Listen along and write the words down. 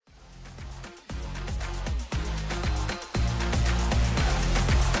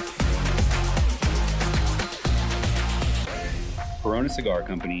Corona Cigar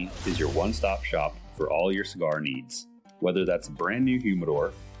Company is your one-stop shop for all your cigar needs. Whether that's a brand new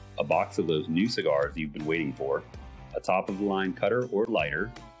humidor, a box of those new cigars you've been waiting for, a top-of-the-line cutter or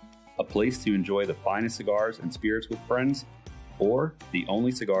lighter, a place to enjoy the finest cigars and spirits with friends, or the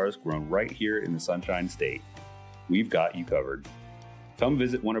only cigars grown right here in the Sunshine State, we've got you covered. Come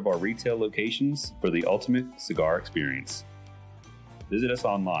visit one of our retail locations for the ultimate cigar experience. Visit us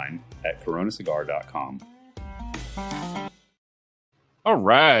online at coronacigar.com. All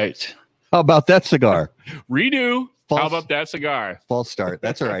right. How about that cigar? Redo. False- How about that cigar? False start.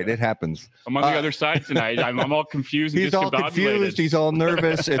 That's all right. It happens. I'm on the other side tonight. I'm all confused. And He's all confused. He's all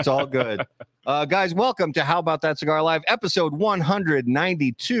nervous. It's all good. Guys, welcome to How About That Cigar Live, episode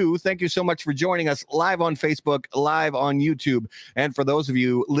 192. Thank you so much for joining us live on Facebook, live on YouTube. And for those of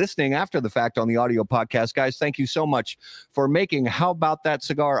you listening after the fact on the audio podcast, guys, thank you so much for making How About That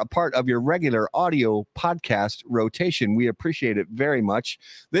Cigar a part of your regular audio podcast rotation. We appreciate it very much.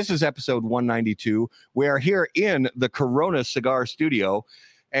 This is episode 192. We are here in the Corona Cigar Studio.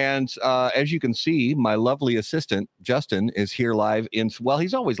 And as you can see, my lovely assistant, Justin, is here live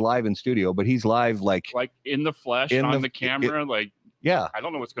he's always live in studio, but he's live like in the flesh, on the camera. Yeah. I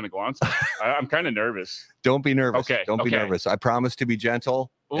don't know what's going to go on. I'm kind of nervous. Don't be nervous. Okay. Don't be nervous. I promise to be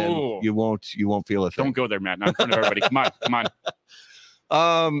gentle. And you won't feel a thing. Don't go there, Matt. Not in front of everybody. Come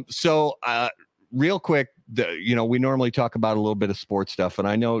on. So real quick, we normally talk about a little bit of sports stuff, and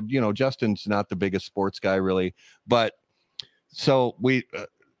I know, Justin's not the biggest sports guy really, but so we,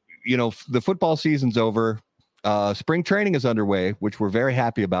 the football season's over. Spring training is underway, which we're very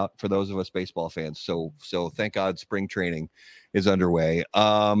happy about for those of us baseball fans. So thank God spring training is underway.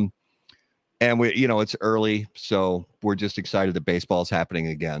 And we, it's early, so we're just excited that baseball's happening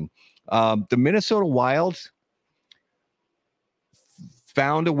again. The Minnesota Wild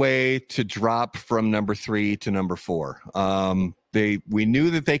found a way to drop from number 3 to number 4. We knew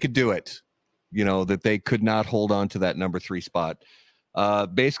that they could do it, that they could not hold on to that number 3 spot.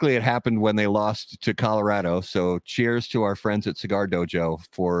 Basically it happened when they lost to Colorado. So cheers to our friends at Cigar Dojo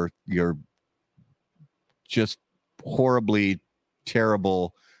for your just horribly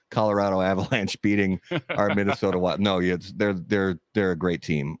terrible Colorado Avalanche beating our Minnesota Wild. No, they're a great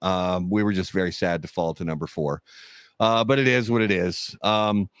team. We were just very sad to fall to number 4. But it is what it is.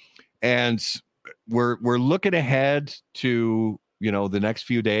 And we're looking ahead to the next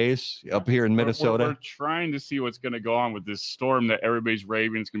few days up here in Minnesota. We're trying to see what's going to go on with this storm that everybody's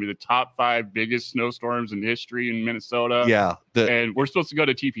raving. It's going to be the top 5 biggest snowstorms in history in Minnesota. Yeah. And we're supposed to go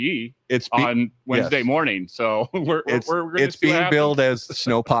to TPE on Wednesday morning. So we're it's being billed as the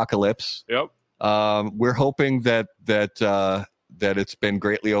snowpocalypse. Yep. We're hoping that it's been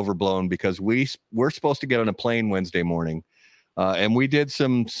greatly overblown because we're supposed to get on a plane Wednesday morning. And we did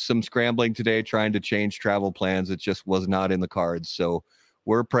some scrambling today trying to change travel plans. It just was not in the cards. So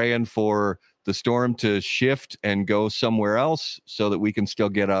we're praying for the storm to shift and go somewhere else so that we can still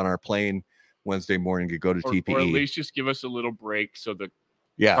get on our plane Wednesday morning to go to TPE. Or at least just give us a little break so the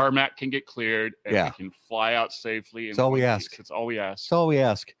tarmac can get cleared and we can fly out safely. That's all we ask. It's all we ask. That's all we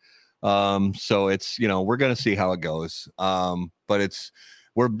ask. So it's, we're going to see how it goes. But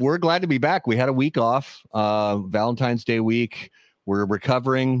we're glad to be back. We had a week off, Valentine's Day week. We're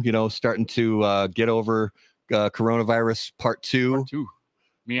recovering, starting to get over coronavirus part 2. Part 2.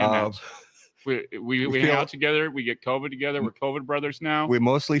 Me and Matt. We hang out together. We get COVID together. We're COVID brothers now. We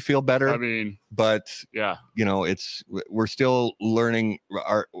mostly feel better. I mean, but yeah, we're still learning.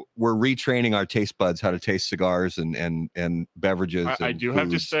 We're retraining our taste buds how to taste cigars and beverages. I do have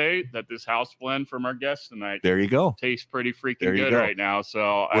to say that this house blend from our guest tonight. There you go. Tastes pretty freaking good right now.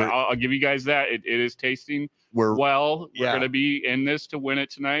 So I'll give you guys that. It is tasting well. We're going to be in this to win it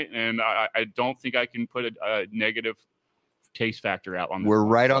tonight, and I don't think I can put a negative taste factor out on this. We're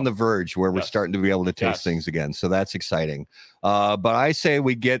right on the verge where we're starting to be able to taste things again, so that's exciting. But I say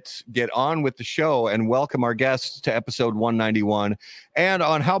we get on with the show and welcome our guests to episode 191. And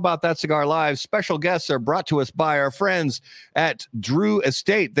on How About That Cigar Live, special guests are brought to us by our friends at Drew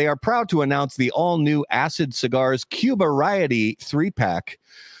Estate. They are proud to announce the all-new Acid Cigars Cubariety 3-pack,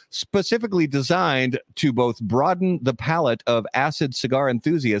 specifically designed to both broaden the palette of acid cigar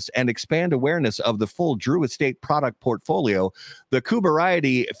enthusiasts and expand awareness of the full Drew Estate product portfolio. The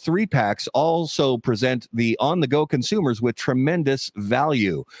Cubariety 3-packs also present the on-the-go consumers with tremendous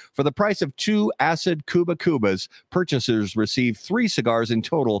value. For the price of 2 Acid Cuba Cubas, purchasers receive 3 cigars in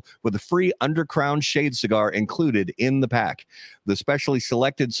total with a free Undercrown Shade cigar included in the pack. The specially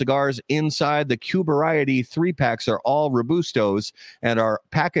selected cigars inside the Cubariety 3-packs are all Robustos and are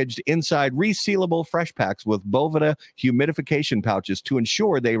packaged packaged inside resealable fresh packs with Boveda humidification pouches to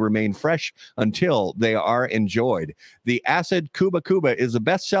ensure they remain fresh until they are enjoyed. The Acid Cuba Cuba is a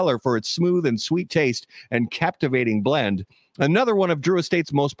bestseller for its smooth and sweet taste and captivating blend. Another one of Drew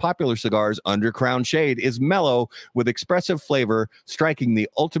Estate's most popular cigars, Under Crown Shade, is mellow with expressive flavor, striking the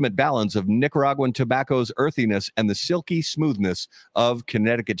ultimate balance of Nicaraguan tobacco's earthiness and the silky smoothness of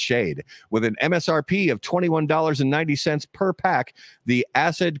Connecticut Shade. With an MSRP of $21.90 per pack, the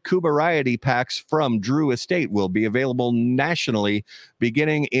Acid Cubariety packs from Drew Estate will be available nationally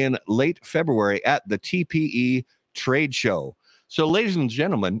beginning in late February at the TPE Trade Show. So, ladies and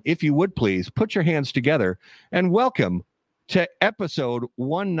gentlemen, if you would please put your hands together and welcome to episode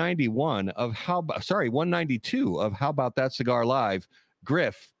 192 of How About That Cigar Live,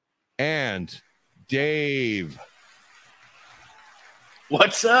 Griff and Dave.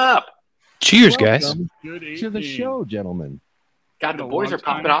 What's up? Cheers, guys. Good to the show, gentlemen. God, the boys are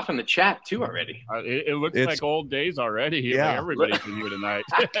popping off in the chat too already. It looks like old days already. Yeah. Like everybody's in here tonight.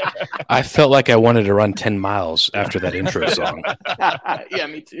 I felt like I wanted to run 10 miles after that intro song. Yeah,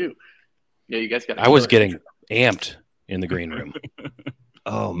 me too. Yeah, you guys got. I was getting amped in the green room.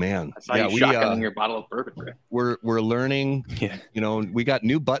 Oh man, I saw you shotgunning your bottle of bourbon, Rick. We're learning. Yeah. You know, we got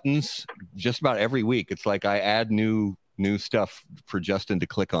new buttons just about every week. It's like I add new stuff for Justin to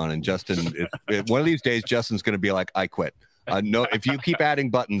click on, and Justin, one of these days, Justin's going to be like, "I quit. No, if you keep adding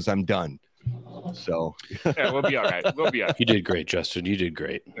buttons, I'm done." So yeah, we'll be all right. We'll be all right. You did great, Justin. You did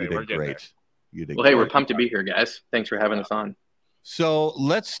great. You did great. You did. Well, hey, we're pumped to be here, guys. Thanks for having us on. So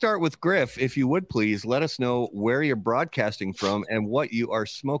let's start with Griff. If you would please let us know where you're broadcasting from and what you are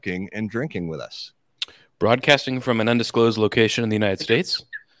smoking and drinking with us. Broadcasting from an undisclosed location in the United States.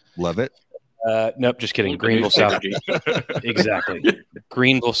 Love it. Nope, just kidding. Greenville, South. Exactly.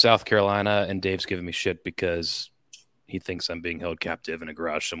 Greenville, South Carolina, and Dave's giving me shit because he thinks I'm being held captive in a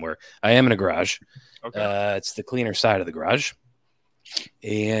garage somewhere. I am in a garage. Okay. It's the cleaner side of the garage.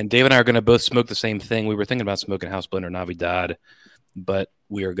 And Dave and I are going to both smoke the same thing. We were thinking about smoking House Blend or Navidad, but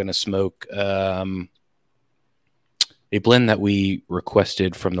we are going to smoke a blend that we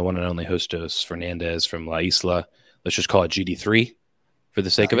requested from the one and only Hostos Fernandez from La Isla. Let's just call it GD3 for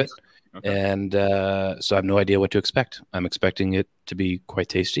the sake of it. Okay. And so I have no idea what to expect. I'm expecting it to be quite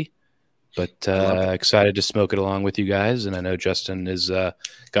tasty, but excited to smoke it along with you guys. And I know Justin is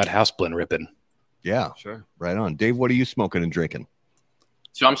got House Blend ripping. Yeah, sure. Right on. Dave, what are you smoking and drinking?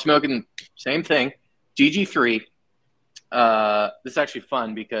 So I'm smoking same thing, GG3. This is actually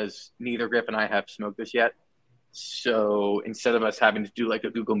fun because neither Griff and I have smoked this yet. So instead of us having to do like a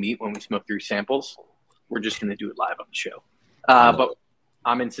Google Meet when we smoke through samples, we're just going to do it live on the show. But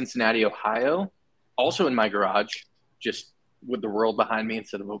I'm in Cincinnati, Ohio, also in my garage, just with the world behind me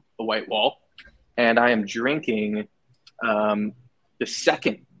instead of a white wall. And I am drinking the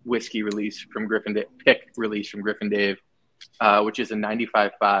second whiskey release from pick release from Griff and Dave, which is a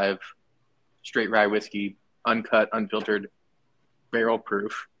 95.5 straight rye whiskey, uncut, unfiltered, barrel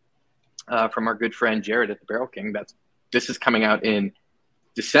proof, from our good friend Jared at the Barrel King. This is coming out in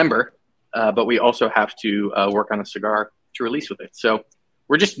December, but we also have to work on a cigar to release with it. So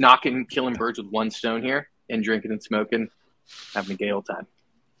we're just killing birds with one stone here, and drinking and smoking, having a gay old time.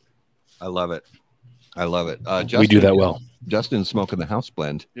 I love it. Justin, we do that well. Justin's smoking the House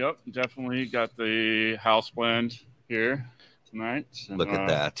Blend. Yep, definitely got the House Blend here tonight. And, Look at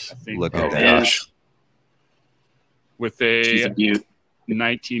that. Look at that. Gosh. With a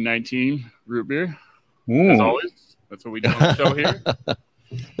 1919 root beer. As always, that's what we do on the show here.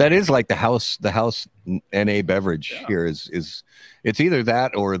 That is like the house NA beverage here is it's either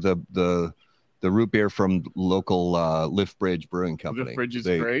that or the root beer from local Lift Bridge Brewing Company. Lift Bridge is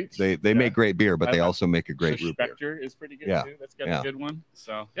great. They make great beer, but they also make a great root beer. Spectre is pretty good too. That's got a good one.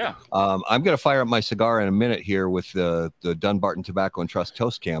 So yeah. I'm gonna fire up my cigar in a minute here with the Dunbarton Tobacco and Trust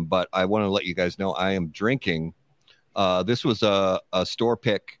Toast Cam, but I want to let you guys know I am drinking. This was a store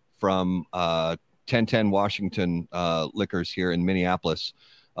pick from 1010 Washington Liquors here in Minneapolis,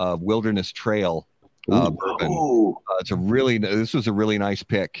 Wilderness Trail bourbon. This was a really nice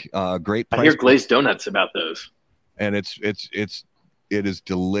pick. Great price. I hear glazed donuts about those. And it is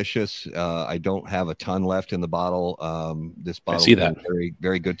delicious. I don't have a ton left in the bottle. This bottle has been very,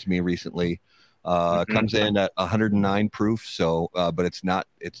 very good to me recently. Comes in at 109 proof, so but it's not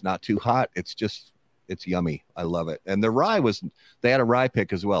too hot. It's yummy. I love it. And the rye they had a rye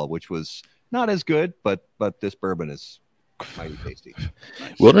pick as well, which was not as good, but this bourbon is mighty tasty.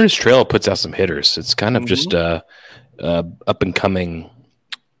 Wilderness Trail puts out some hitters. It's kind of just a up and coming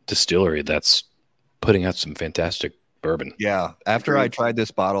distillery that's putting out some fantastic bourbon. Yeah. After I tried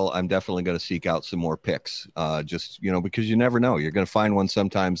this bottle, I'm definitely going to seek out some more picks. Just, because you never know. You're going to find one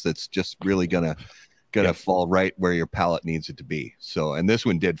sometimes that's just really going to fall right where your palate needs it to be. So, and this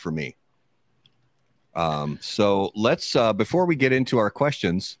one did for me. So let's, before we get into our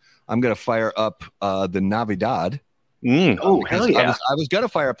questions, I'm going to fire up the Navidad. Oh, hell yeah. I was going to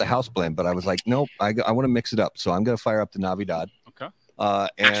fire up the house blend, but I was like, nope, I want to mix it up. So I'm going to fire up the Navidad. Okay.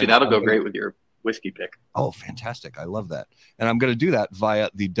 Actually, that'll go great with your whiskey pick. Oh, fantastic. I love that. And I'm going to do that via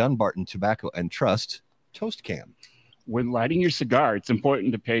the Dunbarton Tobacco and Trust Toast Can. When lighting your cigar, it's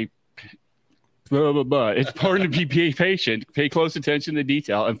important to pay blah, blah, blah. It's important to be patient, pay close attention to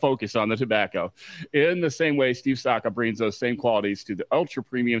detail, and focus on the tobacco. In the same way, Steve Saka brings those same qualities to the ultra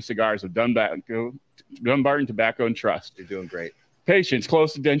premium cigars of Dunbarton Tobacco and Trust. You're doing great. Patience,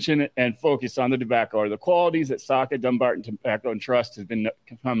 close attention, and focus on the tobacco are the qualities that Saka Dunbarton Tobacco and Trust has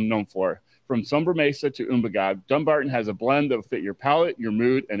become known for. From Sombra Mesa to Umbagab, Dunbarton has a blend that will fit your palate, your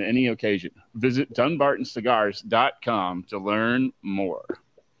mood, and any occasion. Visit DunbartonCigars.com to learn more.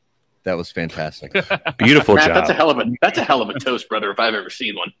 That was fantastic. Beautiful Matt, job. That's a hell of a toast, brother, if I've ever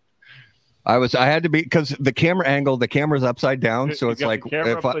seen one. I had to be, because the camera angle, the camera's upside down, so it's like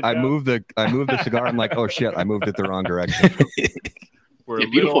if I move the cigar, I'm like, oh shit, I moved it the wrong direction.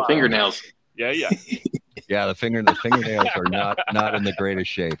 Beautiful fingernails. Yeah. Yeah, the fingernails are not in the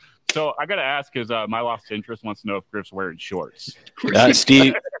greatest shape. So I got to ask, because my lost interest wants to know if Griff's wearing shorts.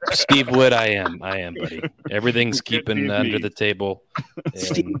 Steve Wood, I am, buddy. Everything's keeping under the table.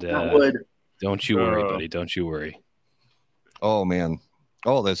 And Wood. Don't you worry, buddy. Don't you worry. Oh man.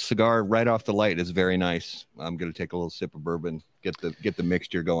 Oh, the cigar right off the light is very nice. I'm gonna take a little sip of bourbon, get the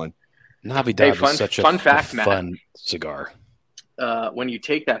mixture going. Navidad is such a fun cigar. When you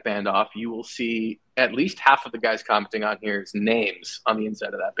take that band off, you will see at least half of the guys commenting on here's names on the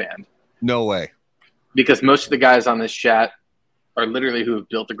inside of that band. No way. Because most of the guys on this chat are literally who have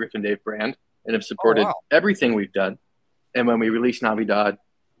built the Griffin Dave brand and have supported everything we've done. And when we released Navidad,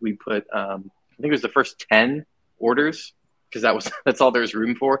 we put, I think it was the first 10 orders, because that's all there's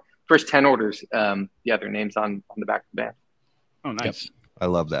room for. First 10 orders, their names on the back of the band. Oh, nice. Yep. I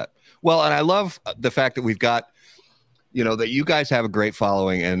love that. Well, and I love the fact that we've got, that you guys have a great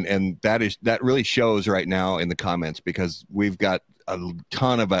following, and that really shows right now in the comments, because we've got a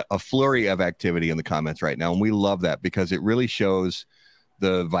ton of a flurry of activity in the comments right now, and we love that because it really shows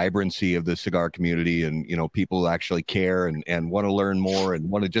the vibrancy of the cigar community, and people actually care and want to learn more and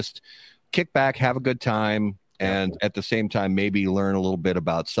want to just kick back, have a good time, and at the same time maybe learn a little bit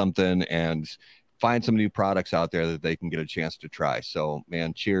about something and find some new products out there that they can get a chance to try. So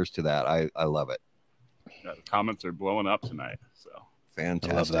man, cheers to that. I love it. Yeah, the comments are blowing up tonight. So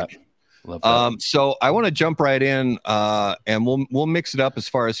fantastic. Love that. So I want to jump right in, and we'll mix it up as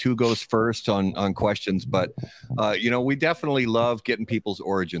far as who goes first on questions. But we definitely love getting people's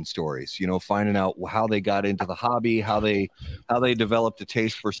origin stories. Finding out how they got into the hobby, how they developed a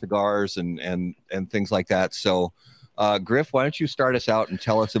taste for cigars, and things like that. So, Griff, why don't you start us out and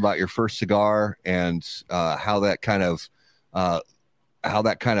tell us about your first cigar and how that kind of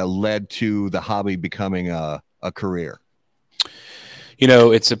led to the hobby becoming a career.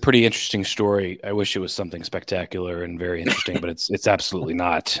 It's a pretty interesting story. I wish it was something spectacular and very interesting, but it's absolutely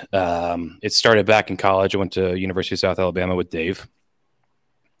not. It started back in college. I went to University of South Alabama with Dave.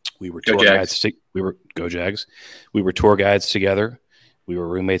 We were tour guides. Go Jags. We were tour guides together. We were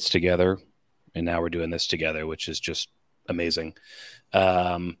roommates together, and now we're doing this together, which is just amazing.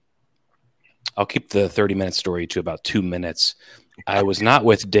 I'll keep the 30-minute story to about 2 minutes. I was not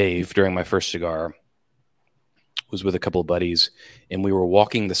with Dave during my first cigar. Was with a couple of buddies, and we were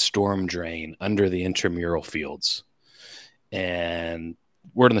walking the storm drain under the intramural fields. And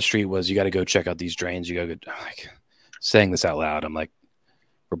word on the street was, you got to go check out these drains. You got to go, saying this out loud. I'm like,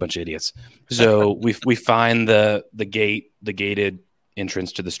 we're a bunch of idiots. So we find the gated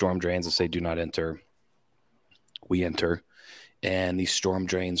entrance to the storm drains that say, do not enter. We enter. And these storm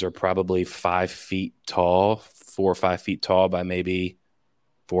drains are probably 5 feet tall, 4 or 5 feet tall by maybe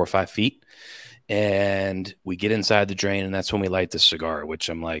 4 or 5 feet. And we get inside the drain, and that's when we light the cigar, which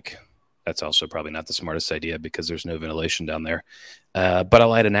I'm like, that's also probably not the smartest idea because there's no ventilation down there. But I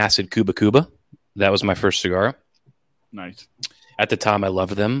light an acid Cuba Cuba. That was my first cigar. Nice. At the time, I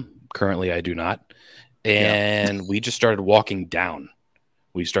loved them. Currently, I do not. And we just started walking down.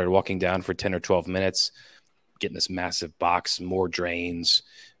 We started walking down for 10 or 12 minutes, getting this massive box, more drains,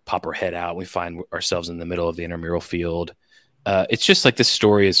 pop our head out. We find ourselves in the middle of the intramural field. It's just like this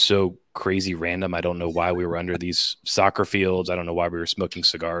story is so crazy random. I don't know why we were under these soccer fields. I don't know why we were smoking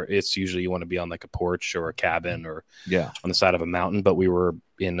cigar. It's usually you want to be on like a porch or a cabin or on the side of a mountain, but we were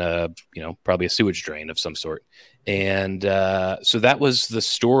in a, probably a sewage drain of some sort. And so that was the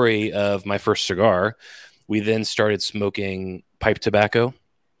story of my first cigar. We then started smoking pipe tobacco.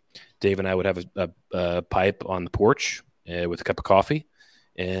 Dave and I would have a pipe on the porch with a cup of coffee,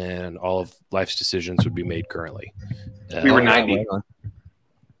 and all of life's decisions would be made currently. We were 90.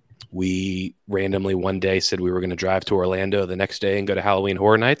 We randomly one day said we were going to drive to Orlando the next day and go to Halloween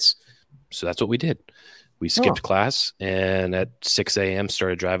Horror Nights. So that's what we did. We skipped class and at 6 a.m.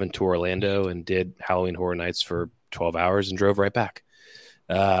 started driving to Orlando and did Halloween Horror Nights for 12 hours and drove right back.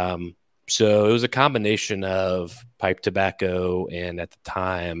 So it was a combination of pipe tobacco and at the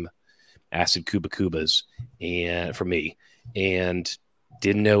time acid Cuba Cubas and for me, and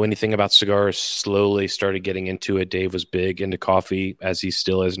didn't know anything about cigars, slowly started getting into it. Dave was big into coffee, as he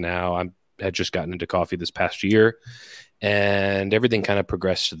still is now. I had just gotten into coffee this past year, and everything kind of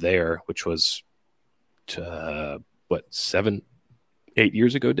progressed there, which was 7-8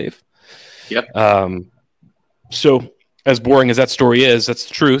 years ago, Dave? Yep. So as boring as that story is, that's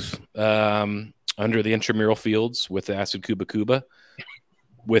the truth. Under the intramural fields with the acid Cuba Cuba,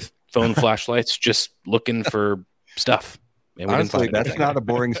 with phone flashlights, just looking for stuff. Honestly, that's not a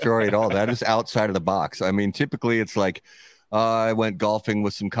boring story at all. That is outside of the box. I mean, typically it's like I went golfing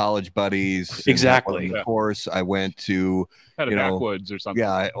with some college buddies. Exactly. Of course, I went to backwoods or something.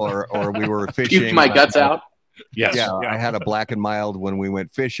 Yeah, or we were fishing. Puked my guts out. Yes. Yeah, I had a Black and Mild when we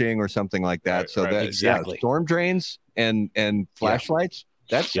went fishing or something like that. That exactly. Storm drains and flashlights.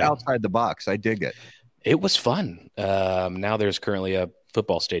 That's outside the box. I dig it. It was fun. Now there's currently a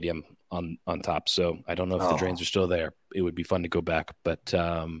football stadium on top, so I don't know if the drains are still there. It would be fun to go back, but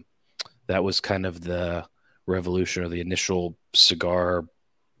that was kind of the revolution or the initial cigar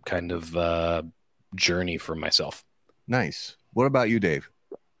kind of journey for myself. Nice. What about you, Dave?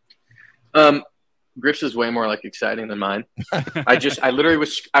 Griff's is way more like exciting than mine. I was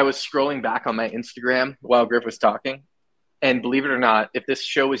scrolling back on my Instagram while Griff was talking, and believe it or not, if this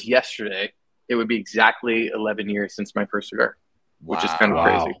show was yesterday, it would be exactly 11 years since my first cigar, which is kind of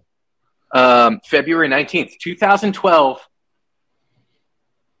crazy. February 19th, 2012,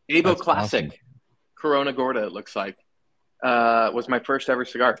 Abo Classic, awesome. Corona Gorda, it looks like, was my first ever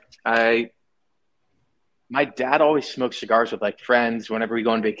cigar. My dad always smoked cigars with like friends whenever we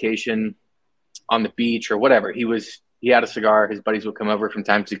go on vacation on the beach or whatever. He had a cigar. His buddies would come over from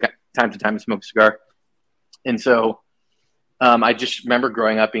time to time and smoke a cigar. And so I just remember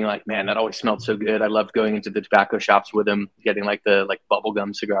growing up being like, man, that always smelled so good. I loved going into the tobacco shops with him, getting like the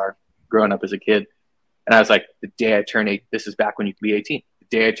bubblegum cigar growing up as a kid. And I was like, the day I turn 8, this is back when you could be 18. The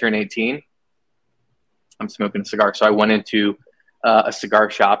day I turn 18, I'm smoking a cigar. So I went into a cigar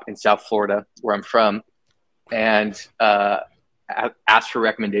shop in South Florida, where I'm from, and asked for a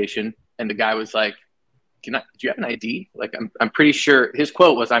recommendation. And the guy was like, do you have an ID? Like, I'm pretty sure his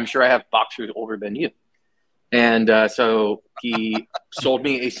quote was, I'm sure I have boxers older than you. And so he sold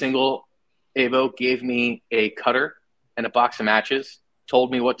me a single Avo, gave me a cutter and a box of matches,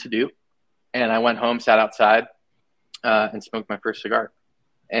 told me what to do. And I went home, sat outside, and smoked my first cigar.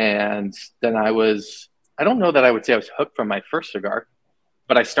 And then I don't know that I would say I was hooked from my first cigar,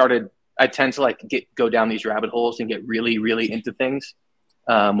 but I tend to go down these rabbit holes and get really, really into things,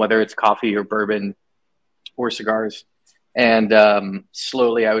 whether it's coffee or bourbon or cigars. And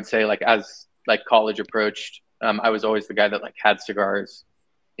slowly, I would say, as college approached, I was always the guy that had cigars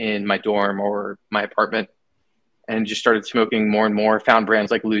in my dorm or my apartment, and just started smoking more and more. Found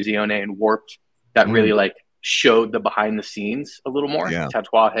brands like Illusione and Warped that really showed the behind the scenes a little more.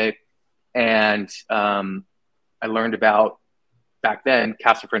 Tatuaje. And I learned about, back then,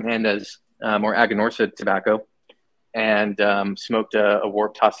 Casa Fernandez or Aganorsa tobacco, and smoked a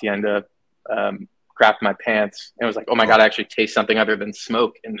Warped Hacienda, crapped my pants, and was like, oh my God, I actually taste something other than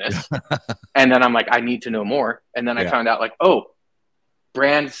smoke in this. And then I'm like, I need to know more. And then I found out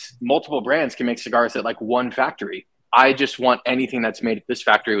multiple brands can make cigars at one factory. I just want anything that's made at this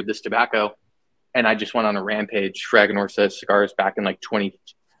factory with this tobacco. And I just went on a rampage for Aganorsa cigars back in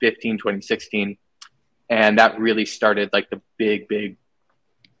 2015, 2016. And that really started the big,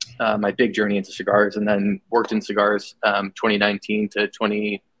 my big journey into cigars, and then worked in cigars 2019 to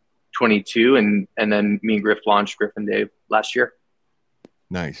 2022. And then me and Griff launched Griff and Dave last year.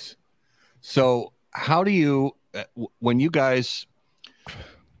 Nice. So how do you, when you guys,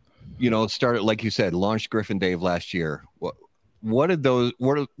 started, like you said, launched Griff and Dave last year, what did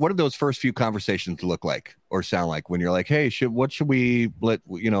those first few conversations look like or sound like when you're like, hey, what should we let,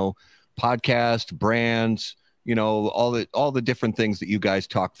 podcast, brands, all the different things that you guys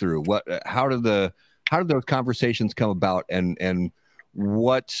talk through. How did those conversations come about, and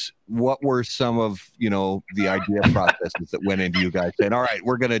what were some of the idea processes that went into you guys saying, all right,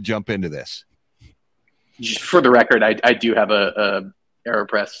 we're going to jump into this? Just for the record, I do have a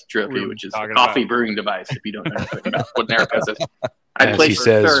AeroPress trophy, which is a coffee brewing device. If you don't know what an AeroPress is, I placed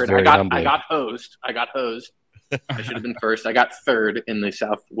third. I got hosed. I should have been first. I got third in the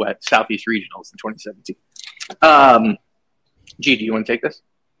Southeast Regionals in 2017. G, do you want to take this?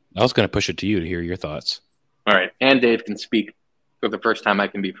 I was going to push it to you to hear your thoughts. All right, and Dave can speak for the first time. I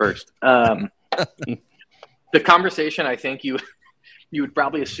can be first. The conversation, I think you would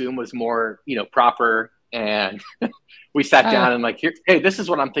probably assume was more proper, and we sat down and hey, this is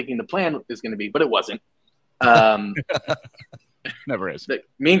what I'm thinking the plan is going to be, but it wasn't. Never is.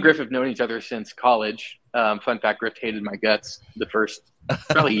 Me and Griff have known each other since college. Fun fact, Griff hated my guts the first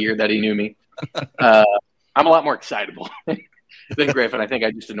probably year that he knew me. I'm a lot more excitable than Griff, and I think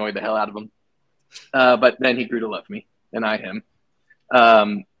I just annoyed the hell out of him. But then he grew to love me, and I him.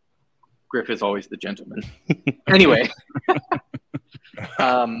 Griff is always the gentleman. Anyway,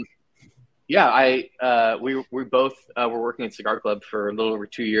 we both were working at Cigar Club for a little over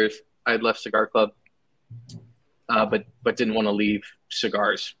 2 years. I had left Cigar Club, but didn't want to leave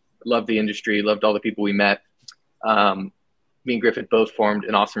cigars. Loved the industry, loved all the people we met. Me and Griff had both formed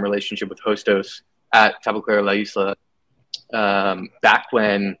an awesome relationship with Hostos at Tabacalera La Isla back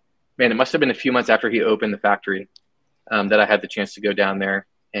when, it must have been a few months after he opened the factory that I had the chance to go down there.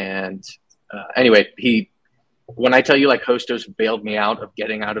 And anyway, when I tell you Hostos bailed me out of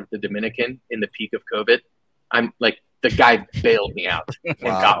getting out of the Dominican in the peak of COVID, I'm the guy bailed me out and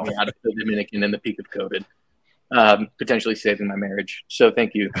got me out of the Dominican in the peak of COVID, potentially saving my marriage. So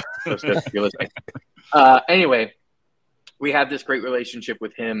thank you, Hostos, if you're listening. Anyway, we had this great relationship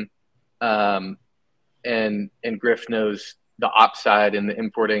with him, and Griff knows the ops side and the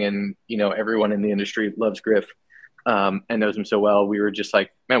importing, and everyone in the industry loves Griff and knows him so well. We were just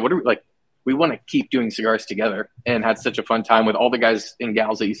man, what do we want to keep doing cigars together, and had such a fun time with all the guys and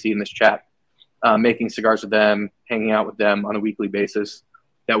gals that you see in this chat, making cigars with them, hanging out with them on a weekly basis,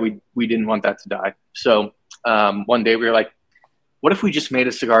 that we didn't want that to die. So one day we were what if we just made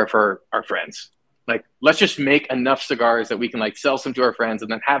a cigar for our friends? Let's just make enough cigars that we can sell some to our friends,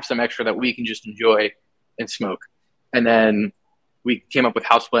 and then have some extra that we can just enjoy and smoke. And then we came up with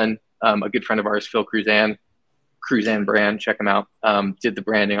House Blend. A good friend of ours, Phil Cruzan brand, check him out, did the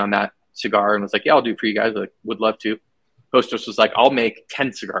branding on that cigar and was yeah, I'll do it for you guys. Would love to. Hostos was I'll make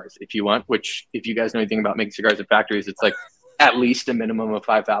 10 cigars if you want, which if you guys know anything about making cigars at factories, it's at least a minimum of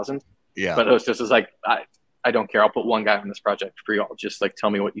 5,000. Yeah. But Hostos was I don't care. I'll put one guy on this project for y'all. Just tell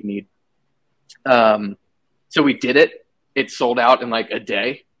me what you need. So we did it. It sold out in a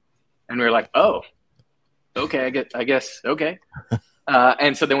day, and we were oh, okay, I guess okay.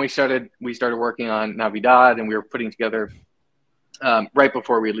 And so then we started working on Navidad, and we were putting together right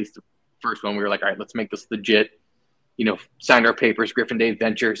before we released the first one. We were all right, let's make this legit. Signed our papers. Griffin Day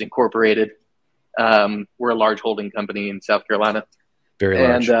Ventures Incorporated. We're a large holding company in South Carolina. Very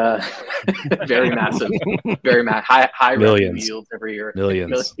large. And very massive. Very high revenue yields every year.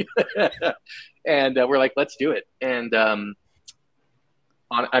 Millions. And we're let's do it. And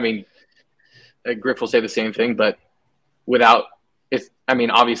Griff will say the same thing, but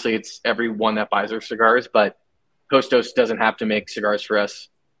obviously it's everyone that buys our cigars, but Hostos doesn't have to make cigars for us.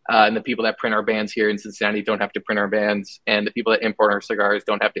 And the people that print our bands here in Cincinnati don't have to print our bands. And the people that import our cigars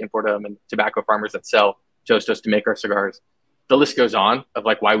don't have to import them. And tobacco farmers that sell to Hostos to make our cigars. The list goes on of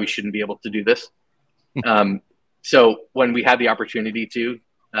why we shouldn't be able to do this. So when we had the opportunity to,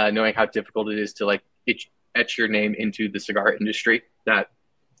 knowing how difficult it is to etch your name into the cigar industry, that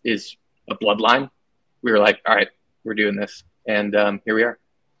is a bloodline, we were all right, we're doing this. And here we are.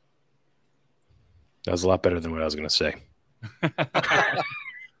 That was a lot better than what I was going to say.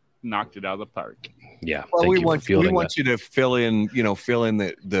 Knocked it out of the park. Yeah. Well, we want you to fill in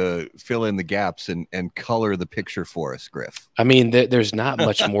the gaps and color the picture for us, Griff. There's not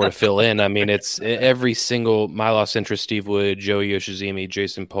much more to fill in. It's every single Milo Sintra, Steve Wood, Joey Yoshizumi,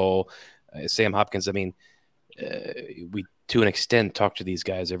 Jason Pohl, Sam Hopkins. We to an extent talk to these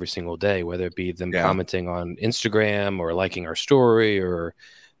guys every single day, whether it be them commenting on Instagram or liking our story or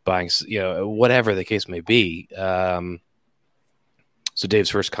buying, whatever the case may be. So Dave's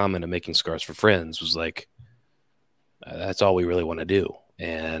first comment of making cigars for friends was that's all we really want to do.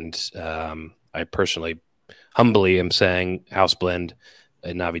 And I personally, humbly am saying House Blend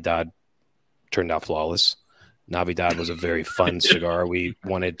and Navidad turned out flawless. Navidad was a very fun cigar. We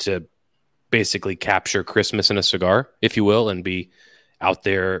wanted to basically capture Christmas in a cigar, if you will, and be out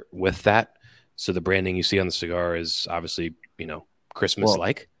there with that. So the branding you see on the cigar is obviously,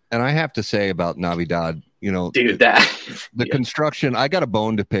 Christmas-like. And I have to say about Navidad, dude, the construction, I got a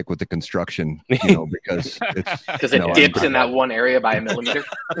bone to pick with the construction, because it dips in that one area by a millimeter.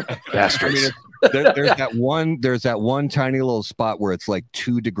 Bastards. There's that one tiny little spot where it's like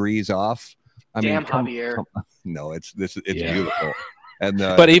 2 degrees off. Javier. No, it's beautiful. And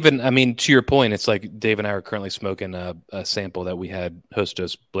but even, to your point, it's like Dave and I are currently smoking a sample that we had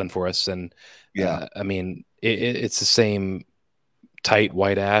Hostos blend for us, and it's the same tight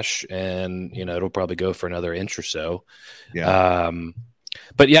white ash, and it'll probably go for another inch or so.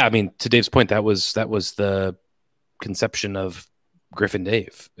 But yeah, to Dave's point, that was the conception of Griffin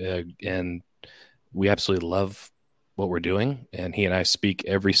Dave, and we absolutely love what we're doing, and he and I speak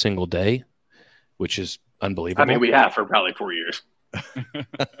every single day, which is unbelievable. We have for probably 4 years.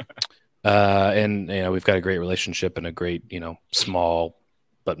 And we've got a great relationship and a great small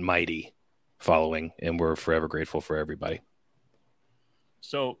but mighty following, and we're forever grateful for everybody.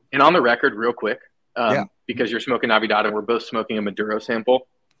 So, and on the record, real quick, because you're smoking Navidad and we're both smoking a Maduro sample,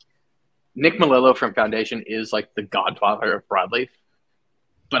 Nick Melillo from Foundation is like the godfather of broadleaf,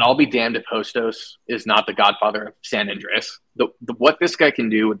 but I'll be damned if Hostos is not the godfather of San Andres. What this guy can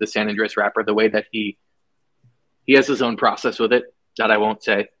do with the San Andres wrapper, the way that he has his own process with it that I won't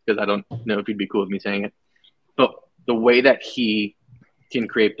say because I don't know if he'd be cool with me saying it, but the way that he can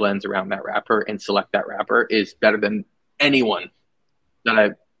create blends around that wrapper and select that wrapper is better than anyone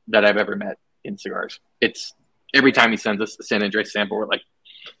that I've ever met in cigars. It's every time he sends us the San Andres sample, we're like,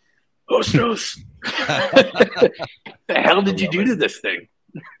 Hostos, the hell did you do to this thing?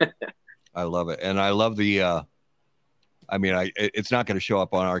 I love it, and I love the. It's not going to show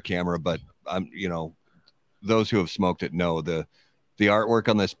up on our camera, but those who have smoked it know the artwork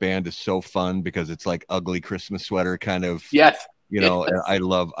on this band is so fun because it's like ugly Christmas sweater kind of. Yes. And I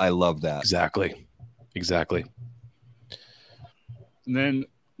love that. Exactly. And then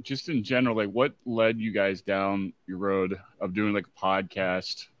just in general, like what led you guys down your road of doing like a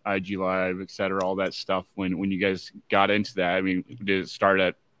podcast, IG Live, et cetera, all that stuff when you guys got into that? Did it start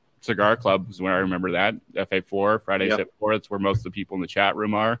at Cigar Club? Was where I remember that. FA4, Fridays at 4. That's where most of the people in the chat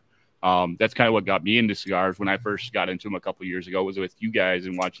room are. That's kind of what got me into cigars when I first got into them a couple of years ago, was with you guys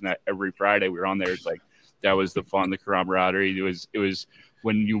and watching that every Friday. We were on there. It's like, that was the fun, the camaraderie. It was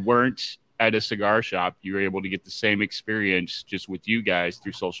when you weren't at a cigar shop, you were able to get the same experience just with you guys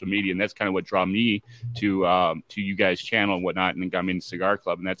through social media. And that's kind of what drew me to you guys' channel and whatnot. And then got me into Cigar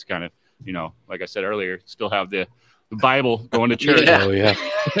Club. And that's kind of, like I said earlier, still have the Bible going to church. Yeah. Oh, yeah.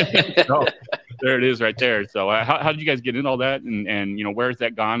 So, there it is right there. So how did you guys get in all that? And where's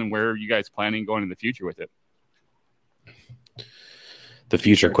that gone? And where are you guys planning going in the future with it? The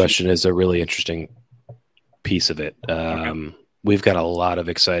future question is a really interesting piece of it. Okay. We've got a lot of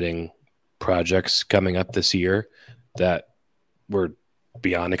exciting projects coming up this year that we're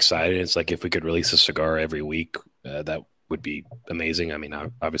beyond excited. It's like if we could release a cigar every week, that would be amazing.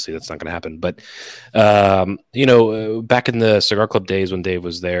 Obviously that's not going to happen, but back in the Cigar Club days when Dave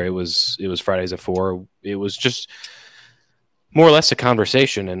was there, it was Fridays at 4. It was just more or less a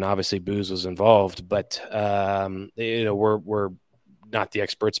conversation, and obviously booze was involved, but we're not the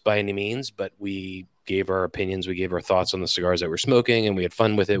experts by any means, but we gave our opinions, we gave our thoughts on the cigars that we're smoking, and we had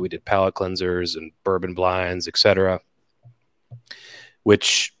fun with it. We did palate cleansers and bourbon blinds, etc.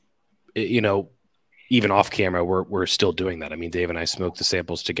 Which, even off camera, we're still doing that. Dave and I smoked the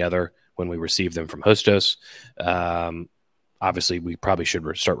samples together when we received them from Hostos. Obviously, we probably should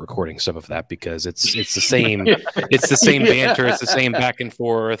start recording some of that because it's the same. It's the same banter. It's the same back and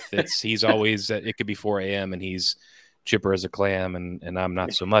forth. He's always it could be 4 a.m. and he's chipper as a clam, and I'm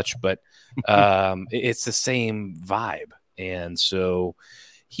not so much, but it's the same vibe. And so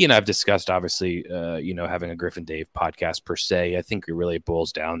he and I have discussed, obviously, having a Griffin Dave podcast per se. I think it really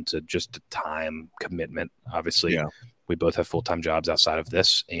boils down to just a time commitment. Obviously, we both have full-time jobs outside of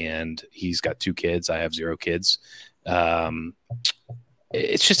this, and he's got 2 kids. I have 0 kids.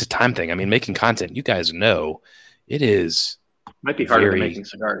 It's just a time thing. Making content, you guys know, it is might be harder than making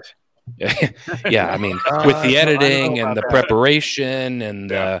cigars. Yeah, with the editing and the preparation and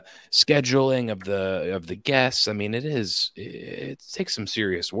the scheduling of the guests, it takes some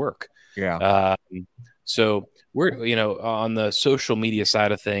serious work. So we're on the social media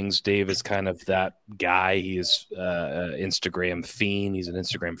side of things, Dave is kind of that guy. He is Instagram fiend. He's an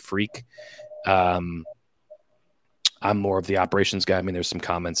Instagram freak. I'm more of the operations guy. There's some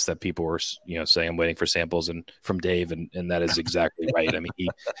comments that people were, saying I'm waiting for samples and from Dave, and that is exactly right.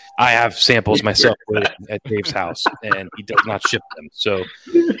 I have samples myself at Dave's house, and he does not ship them. So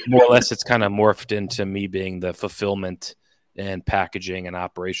more or less, it's kind of morphed into me being the fulfillment and packaging and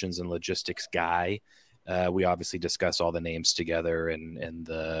operations and logistics guy. We obviously discuss all the names together and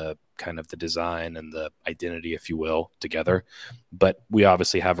the kind of the design and the identity, if you will, together. But we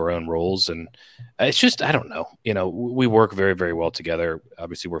obviously have our own roles, and it's just, I don't know, we work very, very well together.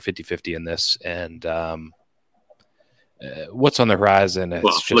 Obviously we're 50-50 in this, and what's on the horizon,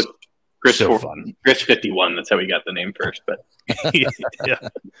 it's just Chris so fun. Chris 51, that's how we got the name first, but yeah.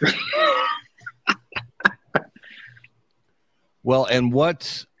 Well, and one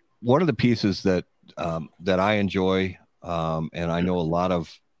of the pieces that I enjoy, and I know a lot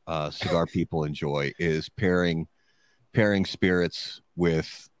of cigar people enjoy, is pairing spirits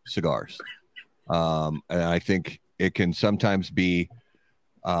with cigars. And I think it can sometimes be,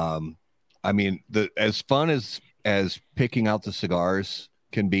 as fun as picking out the cigars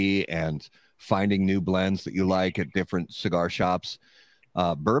can be and finding new blends that you like at different cigar shops.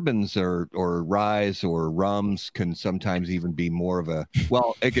 Bourbons or ryes or rums can sometimes even be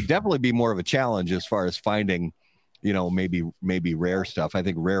it could definitely be more of a challenge as far as finding, maybe rare stuff. I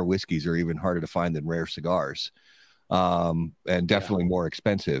think rare whiskeys are even harder to find than rare cigars, and definitely more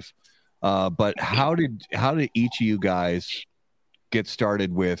expensive. But how did each of you guys get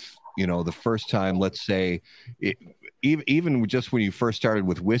started with, the first time, let's say, even just when you first started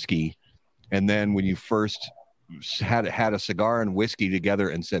with whiskey, and then when you first had a cigar and whiskey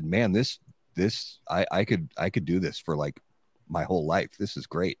together and said, man, this I could do this for like my whole life. This is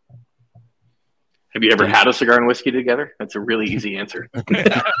great. Have you ever had a cigar and whiskey together? That's a really easy answer.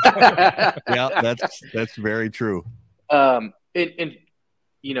 Yeah, that's very true. We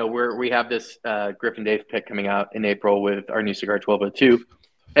have this Griffin Dave pick coming out in April with our new cigar 1202.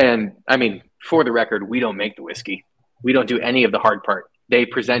 And I mean, for the record, we don't make the whiskey. We don't do any of the hard part. They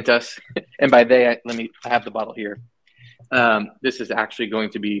present us, and by they, I have the bottle here. This is actually going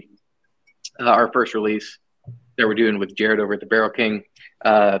to be our first release that we're doing with Jared over at the Barrel King.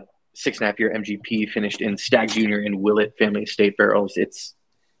 6.5-year MGP, finished in Stag Jr. and Willett family estate barrels. It's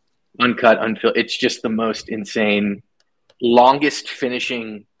uncut, unfilled. It's just the most insane, longest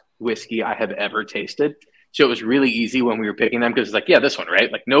finishing whiskey I have ever tasted. So it was really easy when we were picking them because it's like, yeah, this one,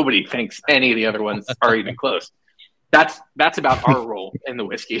 right? Like nobody thinks any of the other ones are even close. That's about our role in the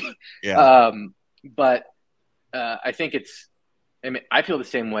whiskey. Yeah. But I think I feel the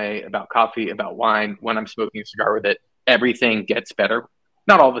same way about coffee, about wine. When I'm smoking a cigar with it, everything gets better.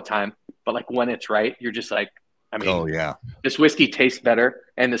 Not all the time, but like when it's right, you're just like, oh yeah, this whiskey tastes better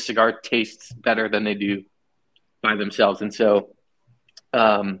and the cigar tastes better than they do by themselves. And so,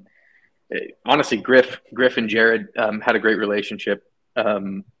 honestly, Griff and Jared had a great relationship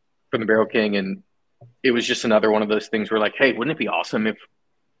from the Barrel King, and it was just another one of those things where like, hey, wouldn't it be awesome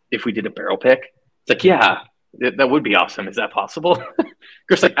if we did a barrel pick? It's like, yeah, that would be awesome. Is that possible?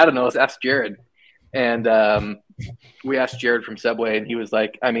 Griff's like, I don't know. Let's ask Jared. And we asked Jared from Subway, and he was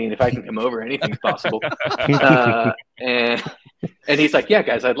like, I mean, if I can come over, anything's possible. And he's like, yeah,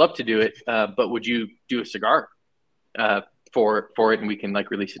 guys, I'd love to do it. But would you do a cigar for it, and we can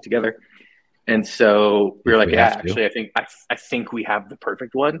like release it together? And so we were like, yeah, actually, I think we have the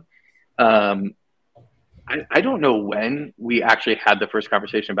perfect one. I don't know when we actually had the first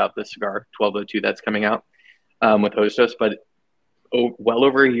conversation about the cigar 1202 that's coming out with Hostos, but well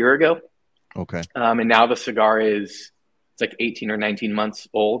over a year ago. Okay. And now the cigar it's like 18 or 19 months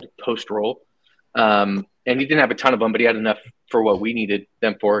old post roll. And he didn't have a ton of them, but he had enough for what we needed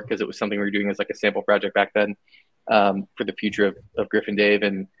them for, because it was something we were doing as like a sample project back then for the future of Griffin Dave.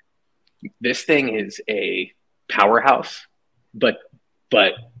 And this thing is a powerhouse, but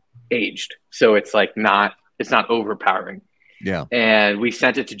aged. So it's like it's not overpowering. Yeah. And we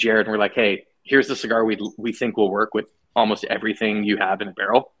sent it to Jared, and we're like, hey, here's the cigar we think will work with almost everything you have in a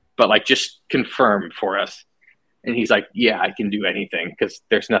barrel, but like just confirm for us. And he's like, yeah, I can do anything, because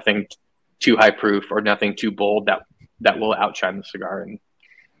there's nothing too high proof or nothing too bold that will outshine the cigar. And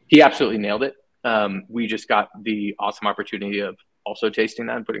he absolutely nailed it. We just got the awesome opportunity of also tasting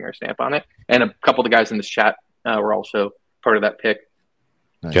that and putting our stamp on it. And a couple of the guys in this chat were also part of that pick.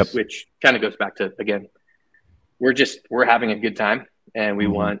 Nice. Which kind of goes back to, again, we're having a good time, and we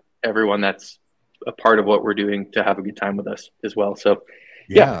want everyone that's a part of what we're doing to have a good time with us as well. So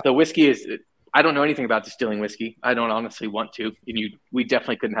yeah, the whiskey I don't know anything about distilling whiskey. I don't honestly want to. And we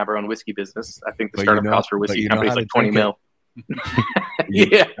definitely couldn't have our own whiskey business. I think the startup cost for whiskey company is like 20 mil.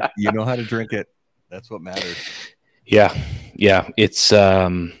 Yeah. You know how to drink it. That's what matters. Yeah. Yeah. It's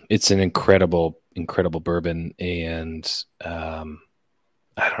an incredible bourbon. And,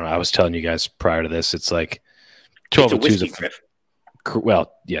 I don't know. I was telling you guys prior to this, it's like 1202 is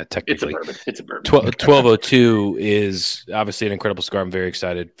well, yeah, technically it's a bourbon. 1202 is obviously an incredible cigar. I'm very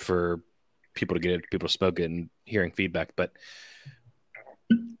excited for people to smoke it and hearing feedback. But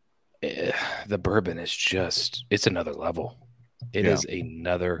the bourbon is it's another level. It is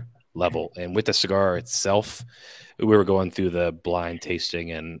another level. And with the cigar itself, we were going through the blind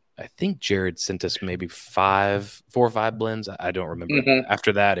tasting, and I think Jared sent us maybe 4 or 5 blends. I don't remember. Mm-hmm.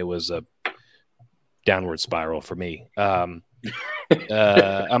 After that, it was a downward spiral for me. But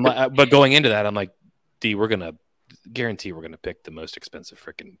going into that, I'm like, D, we're gonna pick the most expensive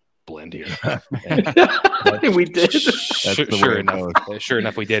freaking blend here. And we did. Sure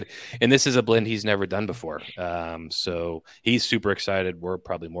enough, we did. And this is a blend he's never done before. So he's super excited. We're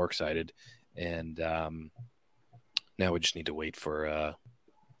probably more excited. And now we just need to wait for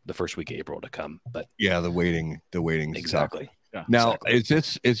the first week of April to come. But yeah, the waiting exactly. Yeah, now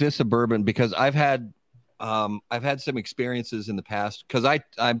exactly. Is this a bourbon? Because I've had some experiences in the past, because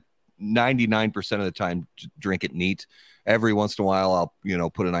I'm 99% of the time drink it neat. Every once in a while I'll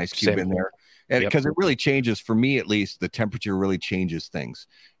put an ice cube in there, and because it really changes, for me at least, the temperature really changes things.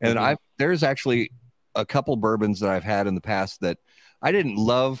 And there's actually a couple bourbons that I've had in the past that I didn't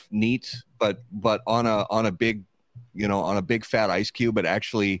love neat, but on a big fat ice cube, it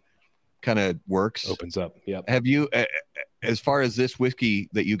actually kind of works, opens up. Yeah. Have you, as far as this whiskey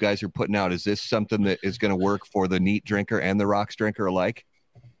that you guys are putting out, is this something that is going to work for the neat drinker and the rocks drinker alike?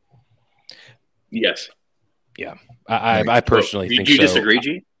 Yes. Yeah. I personally think so. Do you disagree,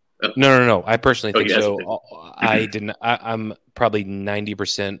 G? Oh. No. I personally think so. I didn't. I'm probably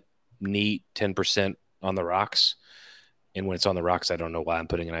 90% neat, 10% on the rocks. And when it's on the rocks, I don't know why I'm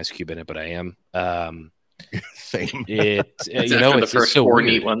putting an ice cube in it, but I am. Same. It's the first so 4 weird.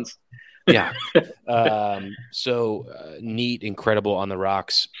 Neat ones. Yeah. So neat, incredible on the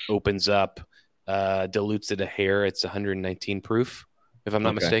rocks, opens up, dilutes it a hair. It's 119 proof, if I'm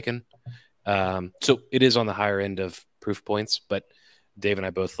not mistaken. So it is on the higher end of proof points, but Dave and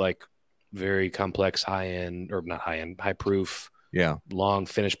I both like very complex, high proof, long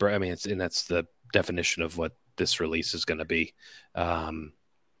finish. I mean, that's the definition of what this release is going to be.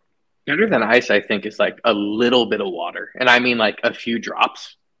 Better than ice, I think, is like a little bit of water, and I mean like a few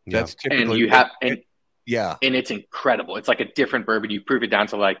drops. That's typically, and you have, and it's incredible. It's like a different bourbon. You proof it down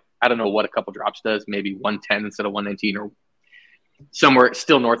to like, I don't know what a couple drops does, maybe 110 instead of 119, or somewhere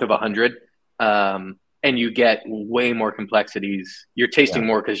still north of 100. And you get way more complexities. You're tasting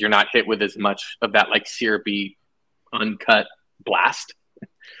more because you're not hit with as much of that like syrupy, uncut blast.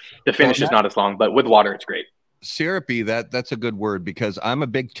 The finish is not as long, but with water, it's great. Syrupy, that's a good word, because I'm a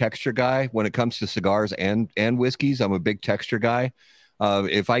big texture guy when it comes to cigars and whiskeys. I'm a big texture guy.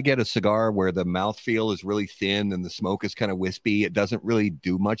 If I get a cigar where the mouthfeel is really thin and the smoke is kind of wispy, it doesn't really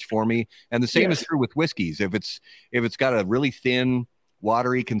do much for me. And the same is true with whiskeys. If it's got a really thin,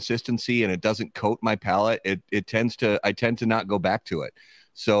 watery consistency and it doesn't coat my palate, I tend to not go back to it.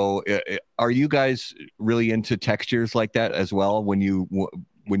 So are you guys really into textures like that as well when you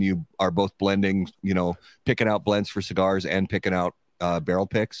are both blending, picking out blends for cigars and picking out barrel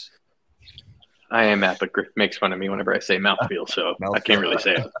picks? I am at, but Griff makes fun of me whenever I say mouthfeel, so I can't really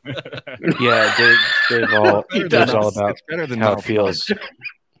say it. Yeah, Dave's all about how it feels.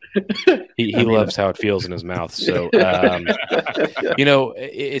 He loves how it feels in his mouth. So,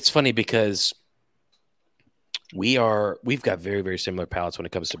 it's funny because we've got very, very similar palates when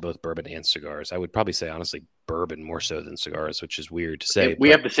it comes to both bourbon and cigars. I would probably say, honestly, bourbon more so than cigars, which is weird to say. We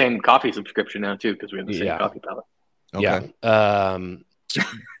have the same coffee subscription now too, because we have the same coffee palate. Okay. Yeah.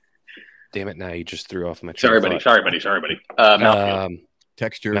 Damn it! Now you just threw off my. Sorry, buddy. Mouthfeel.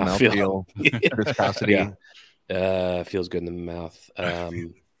 Texture, mouthfeel, viscosity. Feels good in the mouth.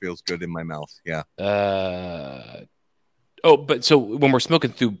 Feels good in my mouth. Yeah. But so when we're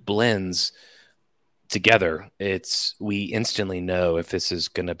smoking through blends together, we instantly know if this is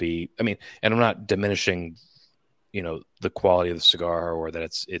going to be. I mean, and I'm not diminishing, the quality of the cigar, or that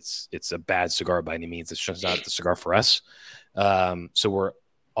it's a bad cigar by any means. It's just not the cigar for us. So we're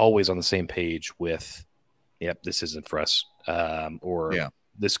always on the same page with, this isn't for us,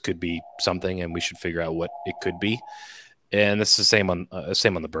 this could be something, and we should figure out what it could be. And this is the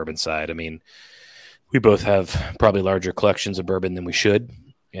same on the bourbon side. I mean, we both have probably larger collections of bourbon than we should,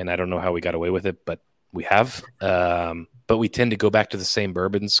 and I don't know how we got away with it, but we have. But we tend to go back to the same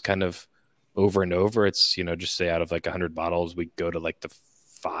bourbons kind of over and over. It's, just say out of like 100 bottles, we go to like the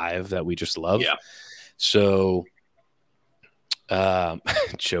 5 that we just love. Yeah. So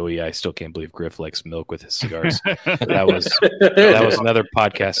Joey, I still can't believe Griff likes milk with his cigars. That was another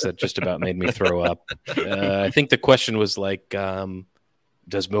podcast that just about made me throw up. I think the question was like,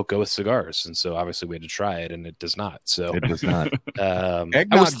 does milk go with cigars? And so obviously we had to try it, and it does not. So it does not. I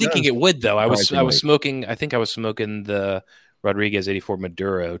was thinking it would, though. I was smoking. I think I was smoking the Rodriguez 84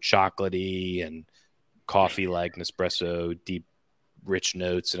 Maduro, chocolatey and coffee like Nespresso, deep, rich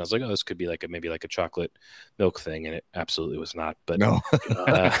notes. And I was like, oh, this could be like maybe like a chocolate milk thing. And it absolutely was not. But no,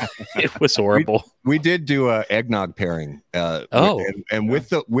 it was horrible. We did do a eggnog pairing. And with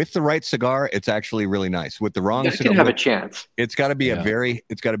the right cigar, it's actually really nice. With the wrong cigar, can have a chance. It's got to be a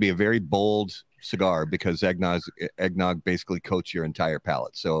very bold cigar, because eggnog basically coats your entire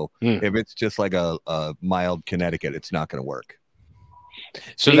palate. So if it's just like a mild Connecticut, it's not going to work.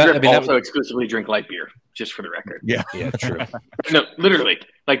 So that also exclusively drink light beer, just for the record. Yeah, true. No, literally,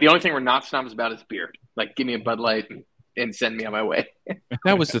 like the only thing we're not snobs about is beer. Like, give me a Bud Light and send me on my way.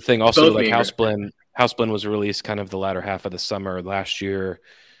 That was the thing. Also, like House Blend was released kind of the latter half of the summer last year.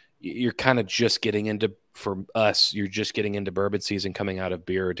 You're kind of just getting into, for us, you're just getting into bourbon season, coming out of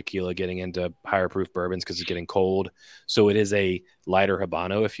beer or tequila, getting into higher proof bourbons because it's getting cold. So it is a lighter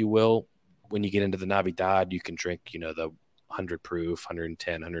Habano, if you will. When you get into the Navidad, you can drink, the 100 proof,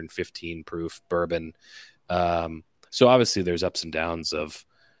 110, 115 proof bourbon. So obviously there's ups and downs of,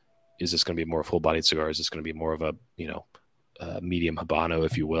 is this going to be more full bodied cigar? Is this going to be more of a, medium Habano,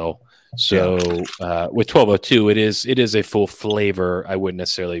 if you will? So with 1202, it is a full flavor. I wouldn't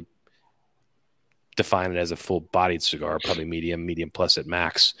necessarily define it as a full bodied cigar, probably medium plus at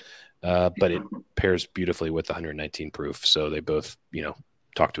max. But it pairs beautifully with the 119 proof. So they both,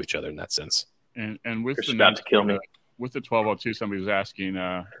 talk to each other in that sense. And with Chris about to kill me. With the 1202, somebody was asking,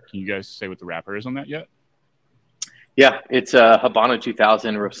 can you guys say what the wrapper is on that yet? Yeah, it's a Habano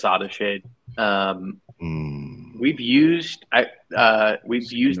 2000 Rosada shade. We've used the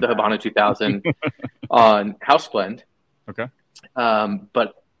Habano 2000 on House Blend. Okay.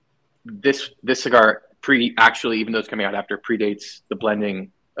 But this cigar actually, even though it's coming out after, predates the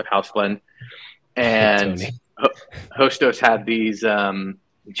blending of House Blend. And Hostos had these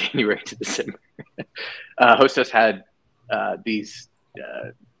January to December. Hostos had these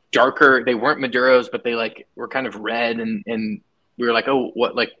darker, they weren't Maduros, but they were kind of red, and we were like, oh,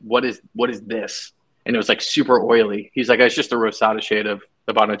 what is this? And it was super oily. He's like, it's just a Rosada shade of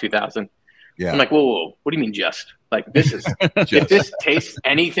the Habano 2000. Yeah. I'm like, whoa, what do you mean just? This is if this tastes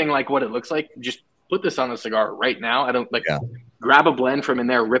anything like what it looks like, just put this on a cigar right now. I don't grab a blend from in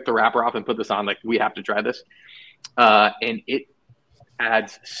there, rip the wrapper off, and put this on. We have to try this. And it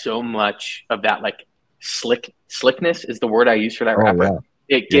adds so much of that slickness is the word I use for that wrapper. Yeah.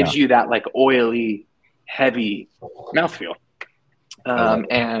 It gives you that oily, heavy mouthfeel.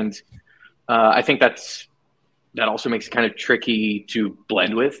 And I think that also makes it kind of tricky to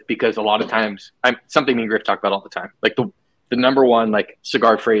blend with, because a lot of times something me and Griff talk about all the time. The number one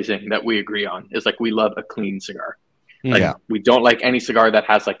cigar phrasing that we agree on is we love a clean cigar. We don't like any cigar that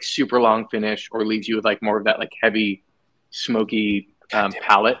has super long finish or leaves you with more of that heavy, smoky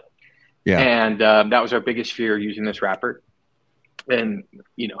palate. Yeah. And that was our biggest fear using this wrapper. And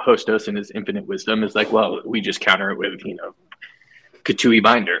Hostos in his infinite wisdom is well, we just counter it with Katui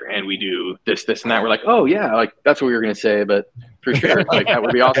binder, and we do this and that. We're like, oh yeah, that's what we were gonna say, but for sure, that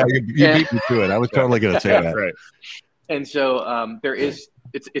would be awesome. Yeah, you beat me to it. I was totally gonna say that. Right. And so there is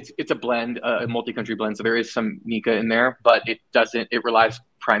it's a blend, a multi-country blend. So there is some Nica in there, but it relies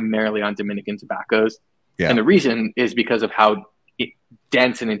primarily on Dominican tobaccos. Yeah. And the reason is because of how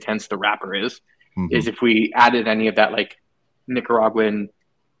dense and intense the wrapper is. Mm-hmm. Is if we added any of that Nicaraguan,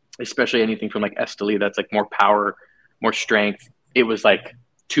 especially anything from Esteli that's more power, more strength, it was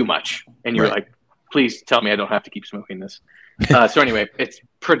too much. And you're please tell me I don't have to keep smoking this. So anyway, it's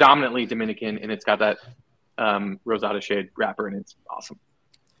predominantly Dominican, and it's got that Rosada shade wrapper, and it's awesome.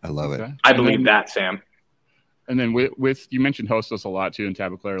 I love it. I believe that, Sam. And then with you mentioned Hostos a lot too, and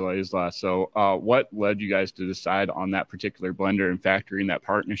Tabacalera La Isla. So what led you guys to decide on that particular blender and factory and that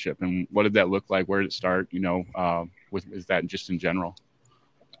partnership? And what did that look like? Where did it start? Is that just in general?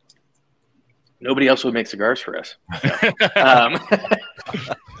 Nobody else would make cigars for us.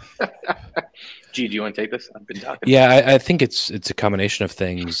 G, do you want to take this? I've been talking. Yeah, I think it's a combination of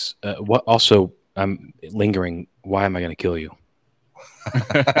things. What also, I'm lingering. Why am I going to kill you?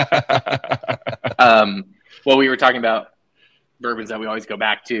 Well, we were talking about bourbons that we always go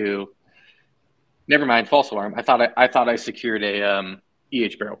back to. Never mind, false alarm. I thought I secured a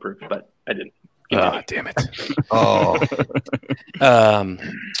EH barrel proof, but I didn't. Oh, damn it!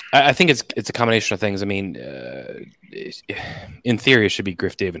 I think it's a combination of things. I mean, in theory, it should be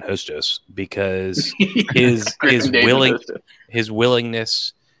Griff, Dave, and Hostos, because his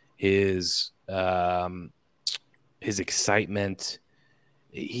willingness, his excitement.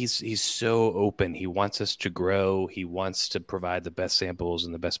 He's so open. He wants us to grow. He wants to provide the best samples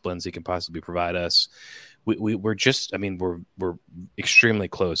and the best blends he can possibly provide us. We're just, we're extremely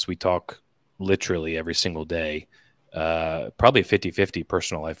close. We talk literally every single day. probably a 50-50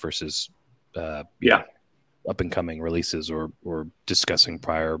 personal life versus up and coming releases or discussing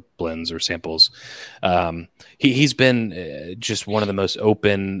prior blends or samples. He's been just one of the most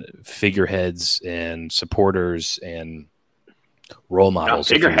open figureheads and supporters and role models.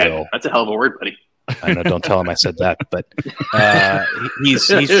 Figurehead. That's a hell of a word, buddy. I know. Don't tell him I said that, but he's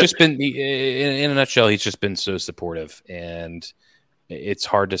just been, in a nutshell, he's just been so supportive, and it's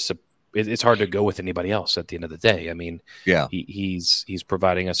hard to go with anybody else at the end of the day. I mean, he's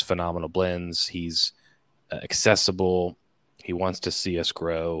providing us phenomenal blends. He's accessible. He wants to see us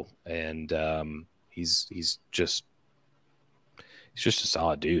grow, and he's just a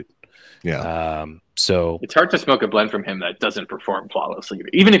solid dude. Yeah. So it's hard to smoke a blend from him that doesn't perform flawlessly,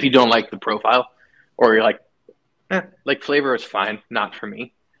 even if you don't like the profile, or you're like flavor is fine, not for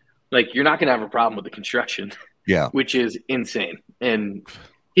me. Like, you're not gonna have a problem with the construction, which is insane. And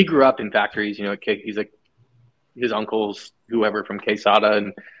he grew up in factories, he's like his uncles, whoever from Quesada,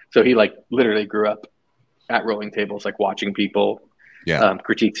 and so he like literally grew up at rolling tables, like watching people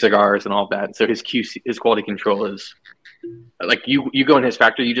critique cigars and all that. So his quality control is like, you go in his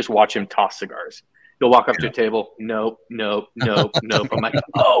factory, you just watch him toss cigars. He'll walk up to a table, nope. I'm like,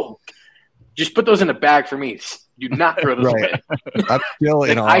 oh, just put those in a bag for me. Do not throw those away. I'm still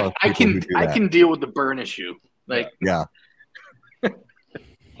in awe. I can deal with the burn issue. Like,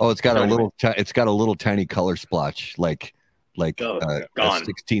 oh, it's got a little tiny color splotch, like a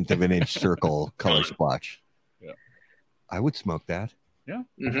 16th of an inch circle color splotch. Yeah, I would smoke that. Yeah.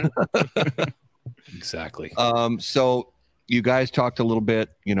 Mm-hmm. Exactly. So you guys talked a little bit,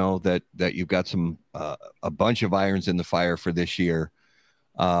 that you've got some a bunch of irons in the fire for this year.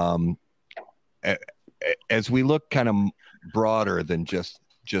 As we look kind of broader than just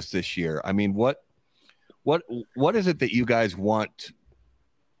this year, I mean, what is it that you guys want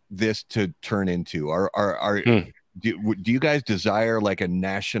this to turn into? Do you guys desire like a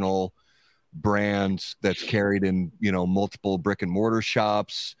national brand that's carried in, multiple brick and mortar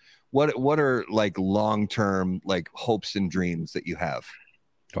shops? What are like long-term like hopes and dreams that you have?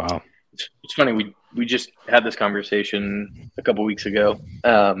 Wow. It's funny. We just had this conversation a couple weeks ago.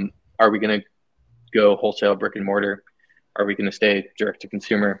 Are we going to go wholesale brick and mortar? Are we going to stay direct to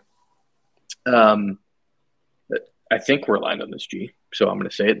consumer? I think we're aligned on this, G. So I'm going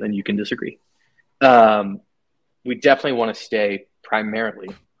to say it, then you can disagree. We definitely want to stay primarily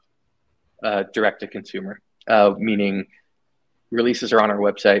direct to consumer, meaning releases are on our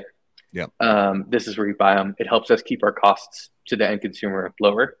website. Yeah. This is where you buy them. It helps us keep our costs to the end consumer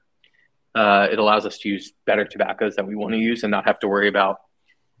lower. It allows us to use better tobaccos that we want to use and not have to worry about.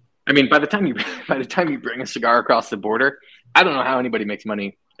 I mean, by the time you bring a cigar across the border, I don't know how anybody makes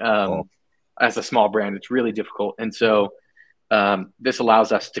money as a small brand. It's really difficult, and so this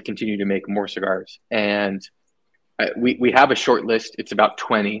allows us to continue to make more cigars. And we have a short list. It's about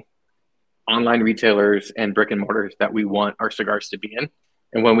 20 online retailers and brick and mortars that we want our cigars to be in.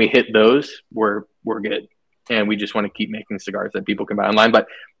 And when we hit those, we're good. And we just want to keep making cigars that people can buy online. But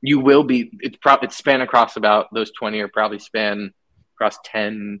you will be, it's span across about those 20, or probably span across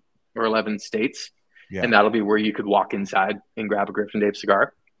 10 or 11 states. Yeah. And that'll be where you could walk inside and grab a Griff and Dave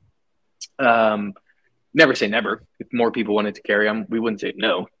cigar. Never say never. If more people wanted to carry them, we wouldn't say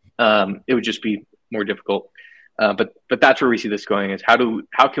no. It would just be more difficult. But that's where we see this going, is how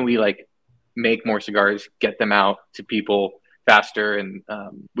can we like make more cigars, get them out to people faster. And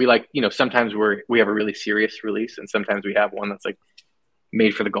we like, sometimes we have a really serious release, and sometimes we have one that's like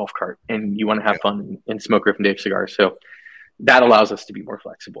made for the golf cart, and you want to have fun and smoke Griff and Dave cigars. So that allows us to be more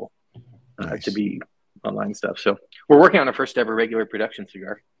flexible, to be online stuff. So we're working on our first ever regular production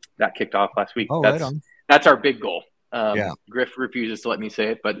cigar that kicked off last week. Oh, that's our big goal. Griff refuses to let me say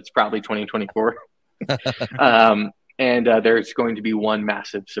it, but it's probably 2024. And there's going to be one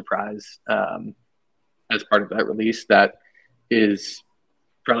massive surprise as part of that release that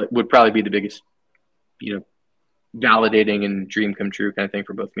would probably be the biggest, validating and dream come true kind of thing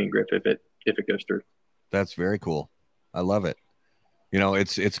for both me and Griff if it goes through. That's very cool. I love it.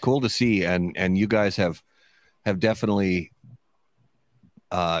 It's cool to see, and you guys have definitely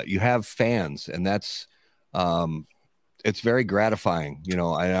you have fans, and that's it's very gratifying.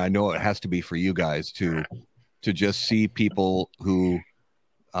 I know it has to be for you guys to just see people who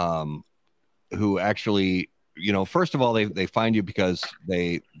actually, first of all, they find you because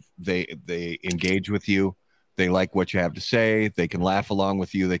they engage with you. They like what you have to say. They can laugh along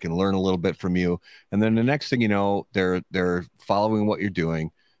with you. They can learn a little bit from you. And then the next thing you know, they're following what you're doing.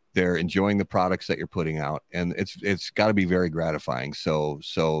 they're enjoying the products that you're putting out, and it's got to be very gratifying. So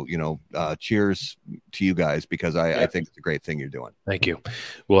cheers to you guys, because I think it's a great thing you're doing. Thank you.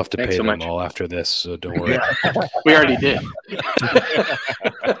 We'll have to pay them all after this, so don't worry. We already did.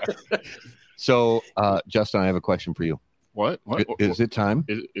 So, Justin, I have a question for you. What? Is it time?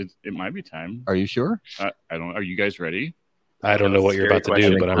 It might be time. Are you sure? I don't. Are you guys ready? I don't know what you're about to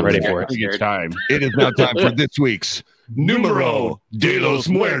do, but I'm ready for it. It's time. It is now time for this week's Numero de los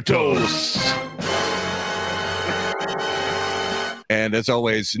Muertos. And as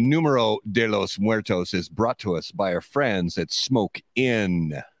always, Numero de los Muertos is brought to us by our friends at Smoke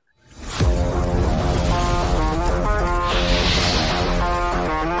Inn.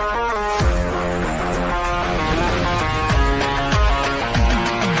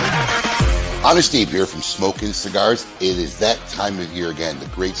 Honest Abe here from Smoke Inn Cigars. It is that time of year again, the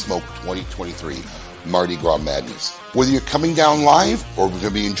Great Smoke 2023 Mardi Gras Madness. Whether you're coming down live or going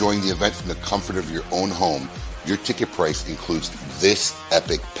to be enjoying the event from the comfort of your own home, your ticket price includes this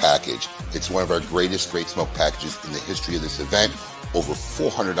epic package. It's one of our greatest Great Smoke packages in the history of this event. Over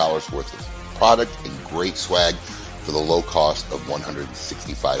 $400 worth of product and great swag for the low cost of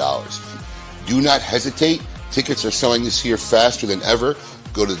 $165. Do not hesitate. Tickets are selling this year faster than ever.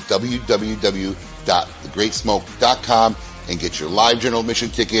 Go to www.thegreatsmoke.com and get your live general admission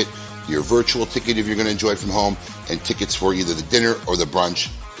ticket, your virtual ticket if you're going to enjoy it from home, and tickets for either the dinner or the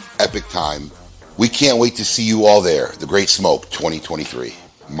brunch. Epic time. We can't wait to see you all there. The Great Smoke 2023.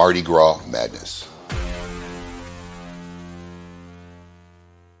 Mardi Gras Madness.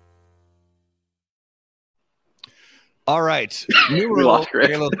 All right. We lost Griff.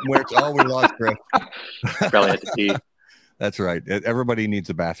 We lost Griff. Probably had to pee. That's right. Everybody needs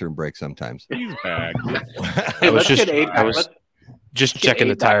a bathroom break sometimes. He's back. I was just checking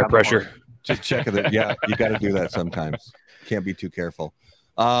the tire pressure. Just checking it. Yeah, you got to do that sometimes. Can't be too careful.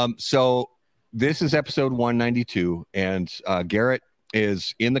 So this is episode 192, and Garrett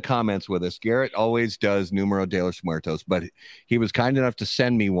is in the comments with us. Garrett always does Numero de los Muertos, but he was kind enough to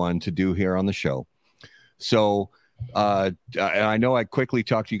send me one to do here on the show. So and I know I quickly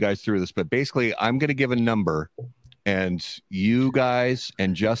talked to you guys through this, but basically I'm going to give a number. And you guys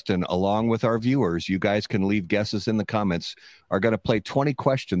and Justin, along with our viewers, you guys can leave guesses in the comments, are going to play 20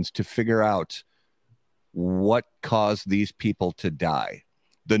 questions to figure out what caused these people to die.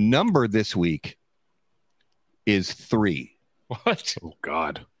 The number this week is 3. What? Oh,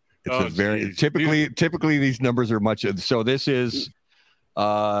 God. It's a very typically these numbers are much. So this is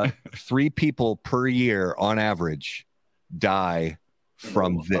 3 people per year on average die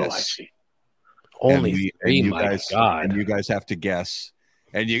from this. Oh, I see. Only 3, my God. And you guys have to guess.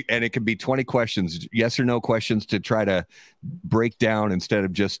 And it can be 20 questions, yes or no questions, to try to break down instead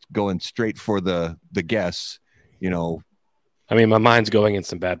of just going straight for the guess, you know. I mean, my mind's going in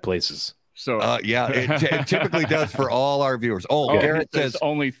some bad places. So yeah, it typically does for all our viewers. Garrett says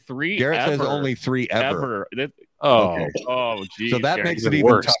only 3. Garrett says only 3 ever. Okay. Geez, so that makes it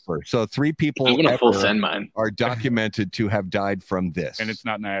even tougher. So 3 people are documented to have died from this, and it's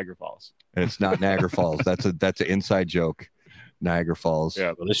not Niagara Falls. And it's not Niagara Falls. That's an inside joke. Niagara Falls.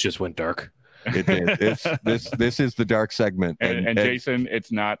 Yeah, well, this just went dark. It did. This is the dark segment. And Jason, it's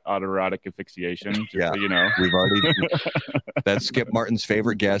not autoerotic asphyxiation. Yeah, so you know, we've already. That's Skip Martin's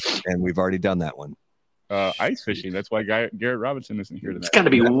favorite guess, and we've already done that one. Ice fishing. That's why Garrett Robinson isn't here tonight. It's got to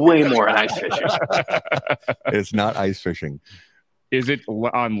be way more ice fishing. It's not ice fishing. Is it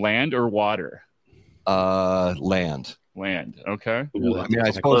on land or water? Land. Land. Okay. Ooh, I mean,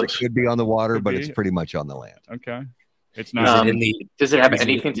 I suppose it could be on the water, but it's pretty much on the land. Okay. It's not. Does it have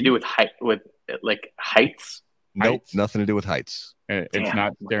anything to do with height? With like heights? Nope, heights? Nothing to do with heights. It's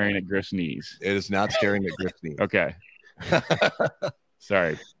not staring at Griff's knees. It is not staring at Griff's knees. Okay.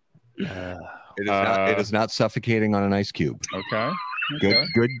 Sorry. It is not suffocating on an ice cube. Okay.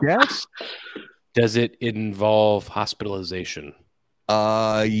 Good guess. Does it involve hospitalization?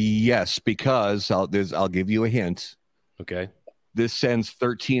 Yes, because I'll give you a hint. Okay. This sends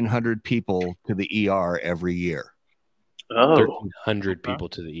 1,300 people to the ER every year. Oh. 1,300 people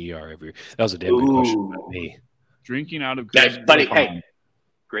to the ER every year. That was a damn good question about me. Drinking out of buddy, hey,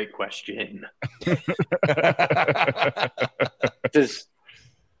 great question. Does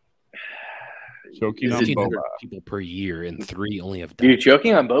choking on boba people per year, and 3 only have died. You're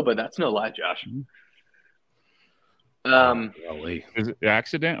choking on boba? That's no lie, Josh. Is it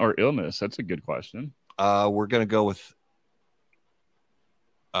accident or illness? That's a good question. We're gonna go with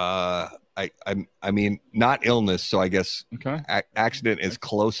I mean not illness, so I guess accident is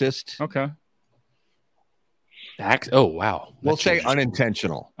closest. Okay. Oh wow. We'll say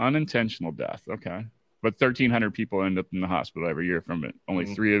unintentional. Unintentional death. Okay. But 1,300 people end up in the hospital every year from it.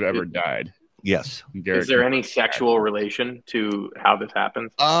 Only 3 have ever died. Yes. Is there any sexual relation to how this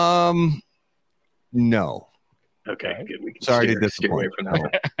happens? No. Okay, good. We can Sorry to steer away disappoint. from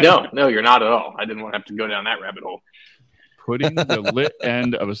that. No, you're not at all. I didn't want to have to go down that rabbit hole. Putting the lit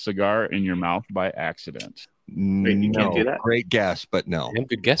end of a cigar in your mouth by accident. Wait, you can't do that? Great guess, but no.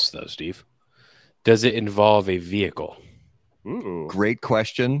 Good guess, though, Steve. Does it involve a vehicle? Ooh. Great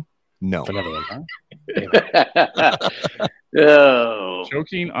question. No. Another one, huh? Oh.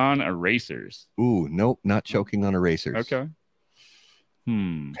 Choking on erasers. Ooh, nope, not choking on erasers. Okay.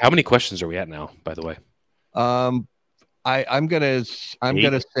 How many questions are we at now, by the way? I'm gonna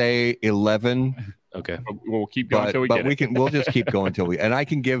say 11. Okay. We'll keep going until we get it. We'll just keep going until I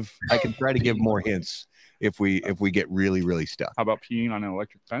can try to give more hints if we get really, really stuck. How about peeing on an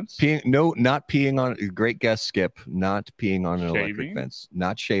electric fence? Not peeing on. Great guess, Skip. Not peeing on an electric Shaving? fence.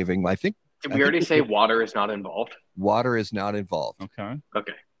 Not shaving. Did we already say water is not involved? Water is not involved. Okay.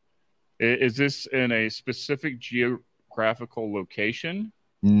 Okay. Is this in a specific geographical location?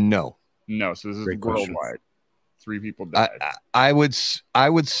 No. No. So this is Great question. worldwide. 3 people died. I would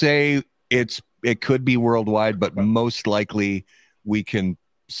say it could be worldwide, but most likely we can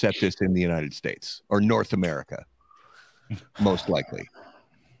set this in the United States or North America. Most likely.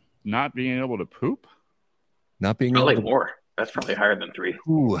 Not being able to poop? Not being Probably able to. more. That's probably higher than 3.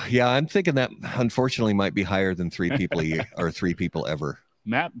 Ooh, yeah, I'm thinking that unfortunately might be higher than 3 people a year or 3 people ever.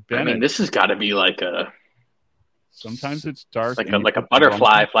 Matt I Bennett. mean, this has got to be like Sometimes it's dark. like a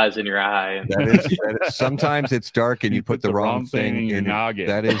butterfly flies in your eye. And That is sometimes it's dark and you put the wrong thing in your noggin.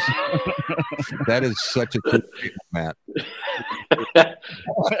 That is such a true statement, Matt.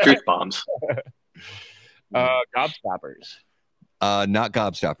 Truth bombs. Gobstoppers. Not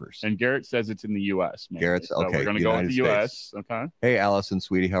gobstoppers. And Garrett says it's in the U.S. Maybe. Garrett's So okay. we're going to go with the United U.S. Okay. Hey, Allison,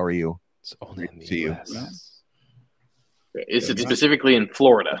 sweetie, how are you? It's only in the See you. US. Is it specifically in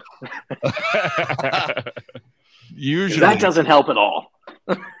Florida? Usually, That doesn't help at all.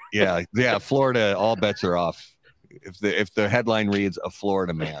 yeah. Florida, all bets are off. If the headline reads "A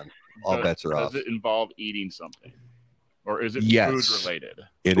Florida Man," all bets are off. Does it involve eating something, or is it Yes. food related?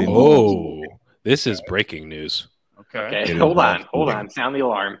 It involves- This is breaking news. Okay. Okay, It hold involves on. Sound the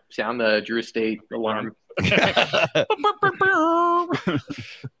alarm. Sound the Drew Estate alarm.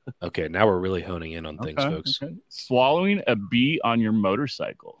 Okay, now we're really honing in on things, Okay, folks. okay. Swallowing a bee on your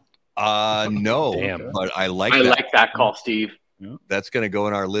motorcycle. No, Damn. but I like I that. like that call, Steve. That's going to go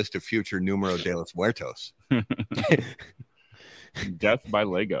in our list of future numero de los muertos. Death by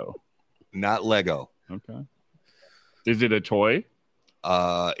Lego. Not Lego. Okay. Is it a toy?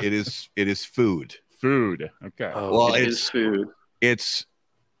 It is food. Food. Okay. Oh, Well, It it's is food. it's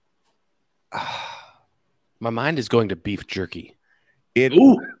my mind is going to beef jerky. it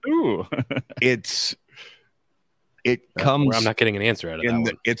Ooh. it comes I'm not getting an answer out of that in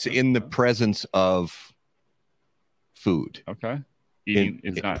one. it's in the presence of food. Okay. Eating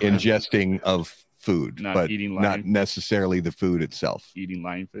is not Ingesting of food, Not but eating not lion. necessarily the food itself. eating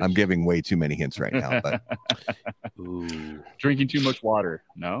lionfish. I'm giving way too many hints right now, but Ooh. Drinking too much water.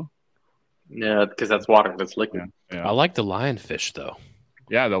 No. No, because that's water. That's liquid. Yeah. I like the lionfish, though.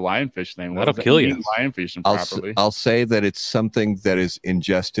 Yeah, the lionfish thing. That'll kill you. Eating lionfish I'll improperly. I'll say that it's something that is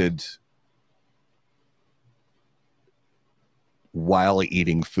ingested while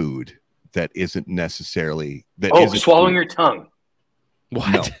eating food that isn't necessarily that Oh, isn't swallowing food. your tongue.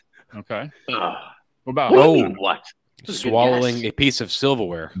 What? No. Okay. Ugh. What about What do you mean, what? This is a good Swallowing guess. a piece of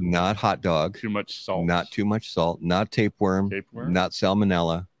silverware. Not hot dog, too much salt? not too much salt, not tapeworm, Tapeworm? not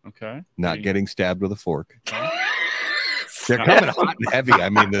salmonella, Okay. not Eating- getting stabbed with a fork. Okay. They're coming hot and heavy. I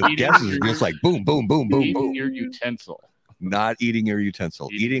mean, the Eating guesses are your- just like boom, boom, boom, boom, Eating boom. your utensil. Not eating your utensil.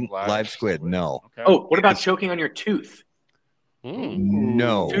 Eating Eating live squid. No. Okay. Oh, what about choking on your tooth? Mm.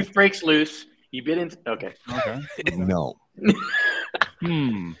 No. Tooth breaks loose. You bit into. Okay. Okay. No.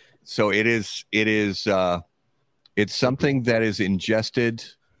 So it's something that is ingested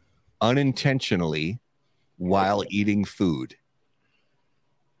unintentionally while eating food.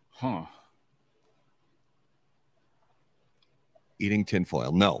 Huh. Eating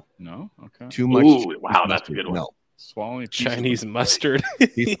tinfoil. No. No. Okay. Too much. Ooh, wow, that's a good one. No. Swallowing a piece of- Chinese mustard.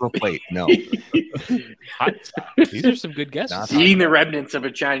 Piece of a plate. No. hot. These are some good guesses. Not Eating the remnants of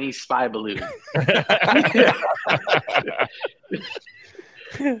a Chinese spy balloon.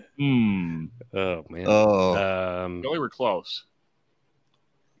 Oh man. Oh. Really, we're close.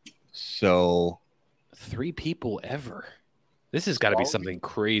 So 3 people ever. This has got to be something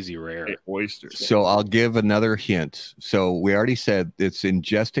crazy rare. Oysters. so I'll give another hint. So we already said it's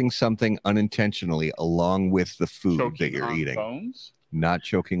ingesting something unintentionally along with the food that Choking you're on eating. bones. Not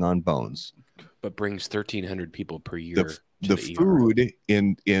choking on bones. but brings 1,300 people per year. The food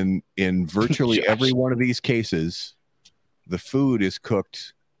in virtually every one of these cases, the food is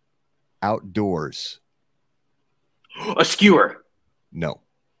cooked outdoors. A skewer. No.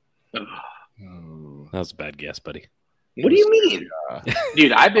 That was a bad guess, buddy. What do you mean?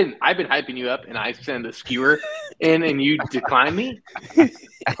 Dude, I've been hyping you up, and I send a skewer in, and you decline me?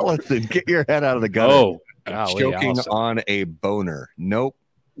 Allison, get your head out of the gutter. Oh, golly, choking Allison. on a boner. Nope.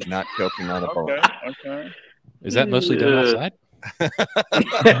 Not choking on a boner. Okay. Is that mostly done outside?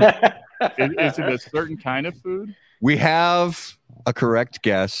 Is it a certain kind of food? We have a correct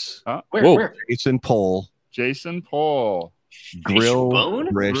guess. Where? Jason Pohl. Jason Pohl. Grill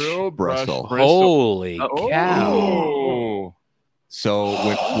Brish Grill brush Bristle. Holy cow! Oh, So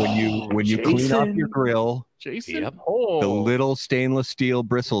when you clean off your grill, Jason Yep. Pohl. the little stainless steel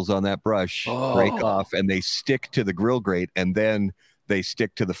bristles on that brush break off and they stick to the grill grate, and then they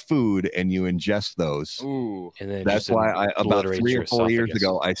stick to the food, and you ingest those. Ooh. And then That's just why I about obliterates 3 or your 4 years esophagus.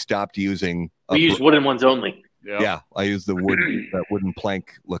 ago I stopped using. We use wooden ones only. Yep. Yeah, I use the wooden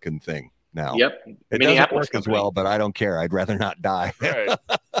plank looking thing now. Yep. It doesn't Minneapolis work as company. well, but I don't care. I'd rather not die. Right.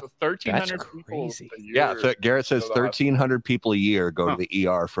 So 1,300 That's people. crazy. a year Yeah, so Garrett says go to the 1,300 people a year go Huh. to the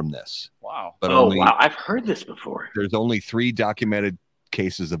ER from this, hospital. Wow. but Oh, only wow. I've heard this before. there's only 3 documented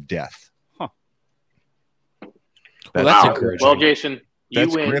cases of death. Well, that's Wow. encouraging. Well, Jason, you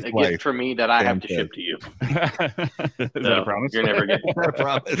That's win Griff a life. gift from me that I have to Sam ship to you. Is that So a promise? You're never getting I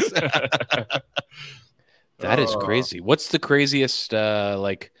promise. That is crazy. What's the craziest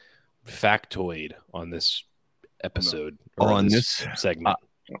factoid on this episode? Or On this segment?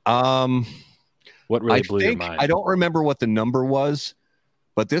 What really I blew your think mind? I don't remember what the number was,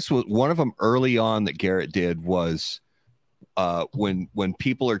 but this was one of them early on that Garrett did was when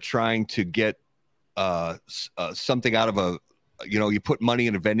people are trying to get something out of a, you put money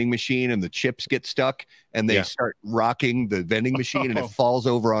in a vending machine and the chips get stuck and they start rocking the vending machine and it falls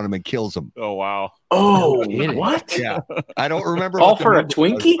over on them and kills them. Oh, wow. Oh, kidding. what? Yeah, I don't remember. All what the for a number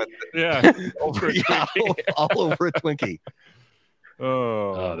was, Twinkie? but- Yeah. Yeah, all over a Twinkie.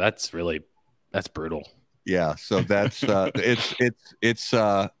 Oh, that's brutal. Yeah, so that's it's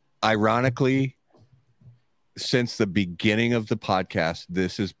ironically, since the beginning of the podcast,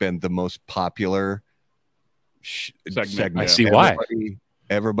 this has been the most popular segment. I see why.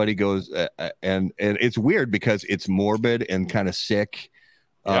 Everybody goes and it's weird because it's morbid and kind of sick.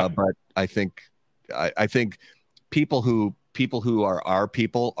 But I think people who are our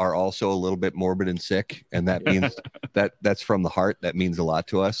people are also a little bit morbid and sick, and that means that's from the heart. That means a lot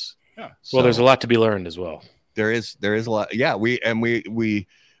to us. Yeah. Well, there's a lot to be learned as well. There is a lot. Yeah, we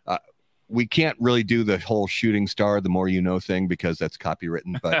can't really do the whole shooting star, the more you know thing, because that's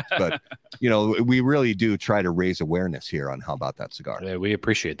copywritten. But we really do try to raise awareness here on How About That Cigar. Yeah, we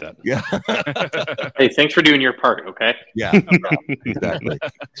appreciate that. Yeah. Hey, thanks for doing your part, okay? Yeah, exactly.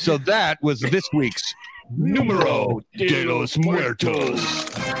 So that was this week's Numero de los Muertos.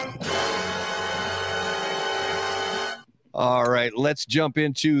 All right, let's jump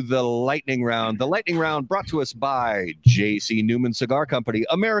into the lightning round. The lightning round brought to us by J.C. Newman Cigar Company,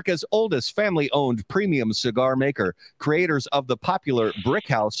 America's oldest family-owned premium cigar maker, creators of the popular Brick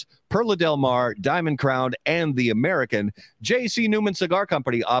House, Perla Del Mar, Diamond Crown, and the American. J.C. Newman Cigar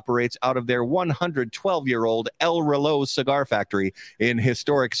Company operates out of their 112-year-old El Reloj Cigar Factory in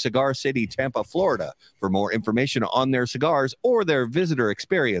historic Cigar City, Tampa, Florida. For more information on their cigars or their visitor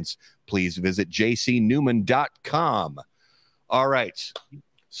experience, please visit jcnewman.com. All right.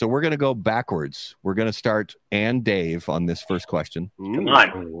 So we're going to go backwards. We're going to start Ann Dave on this first question. Come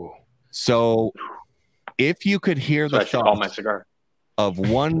on. So if you could hear So the I should call my thoughts cigar. of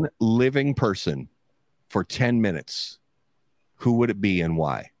one living person for 10 minutes, who would it be and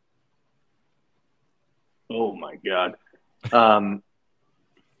why? Oh my God.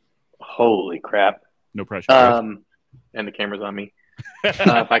 Holy crap. No pressure. And the camera's on me.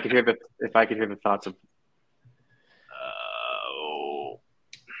 If I could hear the thoughts of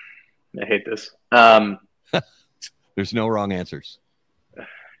I hate this. There's no wrong answers.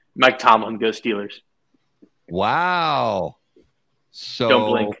 Mike Tomlin, go Steelers. Wow. So Don't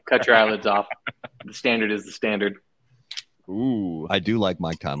blink. Cut your eyelids off. The standard is the standard. Ooh. I do like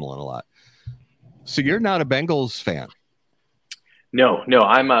Mike Tomlin a lot. So you're not a Bengals fan? No.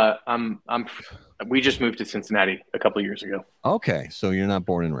 We just moved to Cincinnati a couple of years ago. Okay, so you're not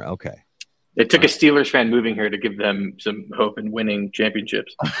born and raised. Okay. It took a Steelers fan moving here to give them some hope in winning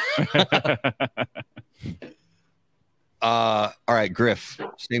championships. All right, Griff,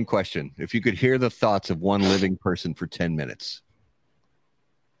 same question. If you could hear the thoughts of one living person for 10 minutes.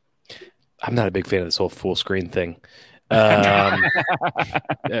 I'm not a big fan of this whole full screen thing.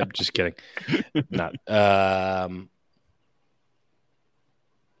 I'm just kidding. Not. I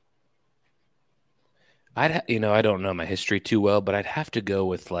don't know my history too well, but I'd have to go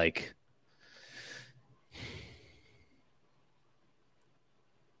with like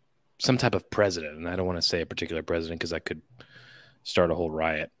some type of president, and I don't want to say a particular president because I could start a whole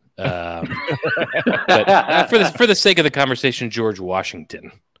riot. But for the sake of the conversation, George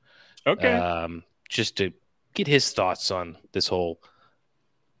Washington. Okay. Just to get his thoughts on this whole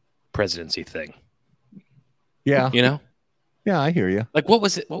presidency thing. Yeah. Yeah, I hear you. Like, what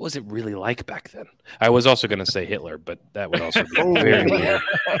was it really like back then? I was also going to say Hitler, but that would also be very weird.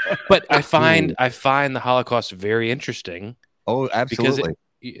 But I find the Holocaust very interesting. Oh, absolutely.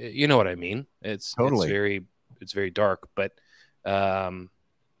 You know what I mean? It's very dark, but that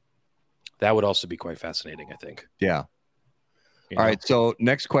would also be quite fascinating, I think. Yeah. All right. So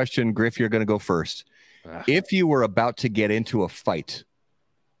next question, Griff, you're going to go first. If you were about to get into a fight,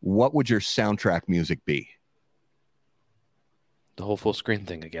 what would your soundtrack music be? The whole full screen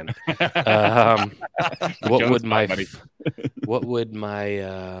thing again. What would my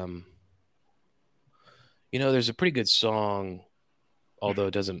there's a pretty good song, although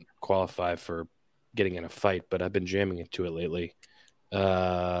it doesn't qualify for getting in a fight, but I've been jamming into it lately.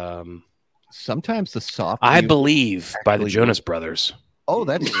 Sometimes the soft I Believe by the Jonas Brothers. Oh,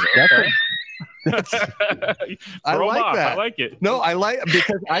 that's I like that. I like it. No, I like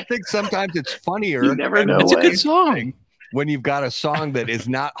because I think sometimes it's funnier. You never know. It's a good song. When you've got a song that is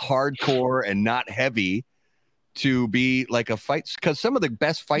not hardcore and not heavy to be like a fight, because some of the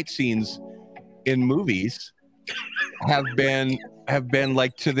best fight scenes in movies have been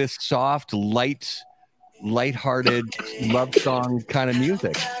like to this soft, lighthearted love song kind of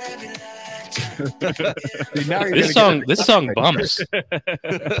music. This song bumps.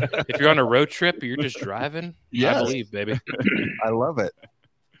 If you're on a road trip or you're just driving, yes. I Believe, baby. I love it.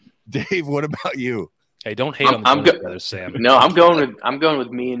 Dave, what about you? Hey, don't hate on the Jonas Brothers, Sam. No, I'm going with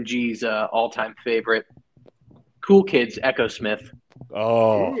me and G's all-time favorite, Cool Kids, Echo Smith.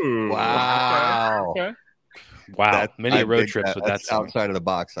 Oh, wow. Okay. Wow. Many road trips with that song. Outside of the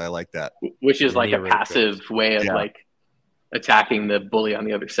box. I like that. Which is like a passive way of like attacking the bully on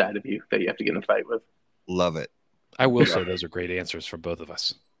the other side of you that you have to get in a fight with. Love it. I will say those are great answers from both of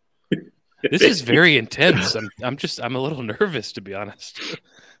us. This is very intense. I'm a little nervous, to be honest.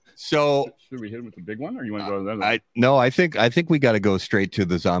 So should we hit him with the big one, or you want to go to the other? No, I think we got to go straight to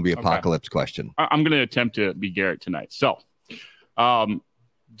the zombie apocalypse question. I'm going to attempt to be Garrett tonight. So,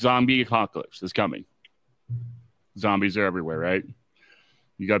 zombie apocalypse is coming. Zombies are everywhere, right?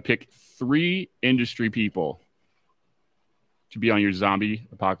 You got to pick 3 industry people to be on your zombie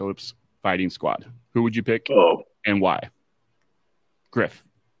apocalypse fighting squad. Who would you pick and why? Griff.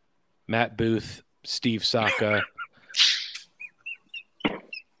 Matt Booth, Steve Saka.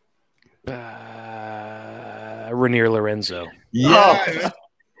 Ranier Lorenzo. Yeah.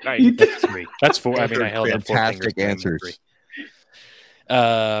 Right. That's 3. That's 4. I mean, I held up 4 fantastic answers.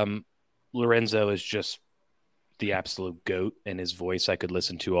 Lorenzo is just the absolute goat, and his voice I could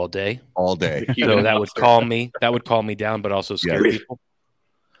listen to all day. All day. So that would calm me. That would calm me down, but also scare people.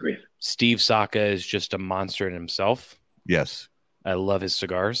 Great. Steve Saka is just a monster in himself. Yes. I love his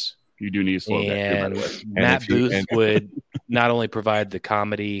cigars. You do need to slow down. And Matt Booth would not only provide the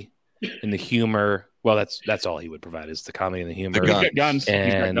comedy and the humor. Well, that's all he would provide is the comedy and the humor. He's got guns.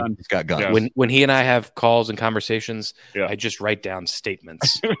 And he's got guns. Yes. When he and I have calls and conversations, I just write down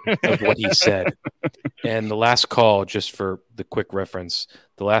statements of what he said. And the last call, just for the quick reference,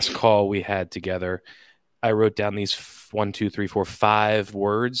 the last call we had together, I wrote down these 1, 2, 3, 4, 5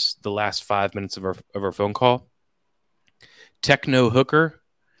 words. The last 5 minutes of our phone call: techno hooker,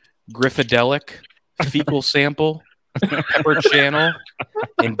 Griffadelic, fecal sample, pepper channel,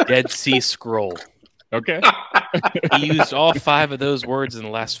 and Dead Sea Scroll. Okay. He used all 5 of those words in the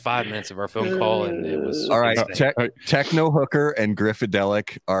last 5 minutes of our phone call, and it was all right. Techno hooker and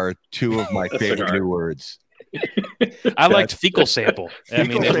Griffadelic are 2 of my favorite new words. I liked fecal sample. I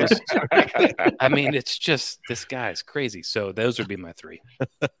mean, it's just this guy's crazy. So those would be my 3.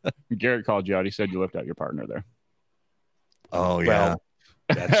 Garrett called you out. He said you left out your partner there. Oh yeah,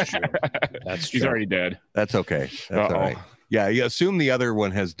 that's true. That's true. He's already dead. That's okay. That's all right. Yeah, you assume the other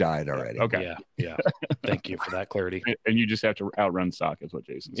one has died already. Okay. Yeah. Thank you for that clarity. And you just have to outrun stock, is what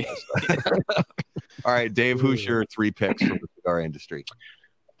Jason says. All right, Dave, who's your 3 picks from the cigar industry?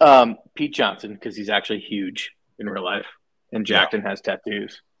 Pete Johnson, because he's actually huge in real life, and Jackton has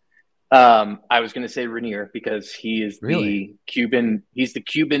tattoos. I was going to say Ranier because he is the Cuban. He's the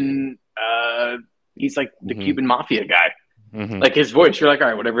Cuban. He's like the Cuban mafia guy. Like his voice, you're like,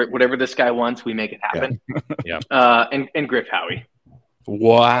 all right, whatever this guy wants, we make it happen. Yeah. And Griff Howie.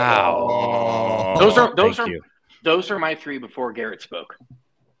 Wow. Those are my three before Garrett spoke.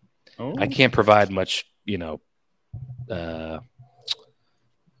 Oh. I can't provide much, whatever the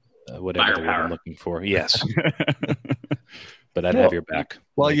word I'm looking for. Yes. But I'd have your back.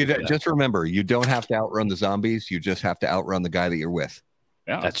 Well, just remember, you don't have to outrun the zombies. You just have to outrun the guy that you're with.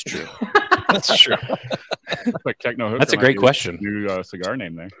 Yeah, that's true. That's true. Like Techno Hooker. That's a great question. New cigar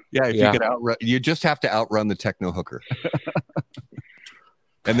name there. Yeah, if you could outrun, you just have to outrun the Techno Hooker.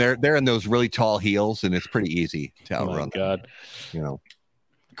 And they're in those really tall heels, and it's pretty easy to outrun. God,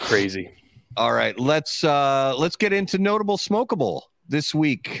 crazy. All right, let's get into notable smokable this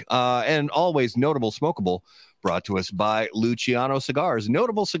week, and always notable smokable. Brought to us by Luciano Cigars.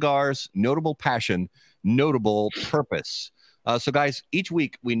 Notable cigars, notable passion, notable purpose. So, guys, each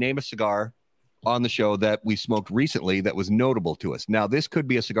week we name a cigar on the show that we smoked recently that was notable to us. Now, this could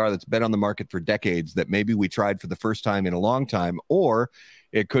be a cigar that's been on the market for decades that maybe we tried for the first time in a long time, or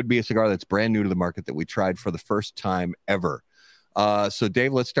it could be a cigar that's brand new to the market that we tried for the first time ever. So,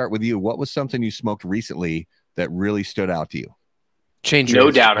 Dave, let's start with you. What was something you smoked recently that really stood out to you? Change No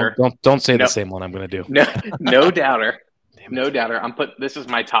Doubter. Don't say the same one I'm going to do. No Doubter. No Doubter. This is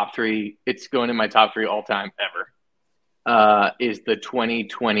my top three. It's going in my top three all time ever. Is the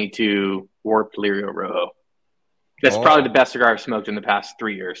 2022 Warped Lirio Rojo. That's probably the best cigar I've smoked in the past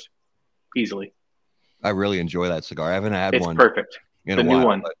 3 years, easily. I really enjoy that cigar. I haven't had one. It's perfect. In the a new while,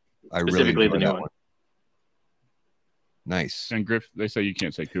 one. I Specifically really the new one. Nice. And Griff, they say you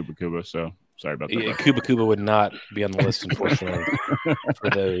can't say Cuba Cuba, so sorry about that. Yeah, Cuba Cuba would not be on the list, unfortunately, for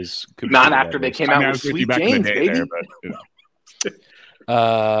those. Cuba not Cuba after they came out with Sweet James, baby.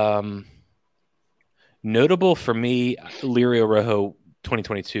 There, notable for me, Lirio Rojo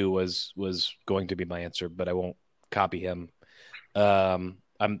 2022 was going to be my answer, but I won't copy him.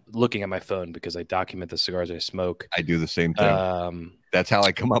 I'm looking at my phone because I document the cigars I smoke. I do the same thing. That's how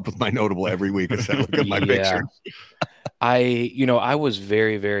I come up with my notable every week. Is I look at my pictures. I was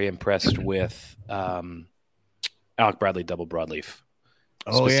very, very impressed with Alec Bradley Double Broadleaf.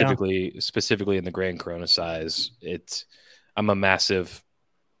 Specifically in the Grand Corona size. I'm a massive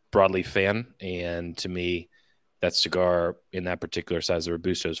Broadleaf fan, and to me, that cigar in that particular size, the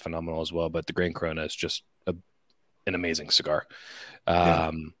Robusto, is phenomenal as well. But the Grand Corona is just an amazing cigar,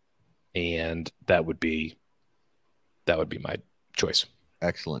 and that would be my choice.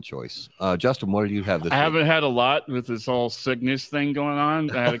 Excellent choice. Justin, what did you have this week? I haven't had a lot with this whole sickness thing going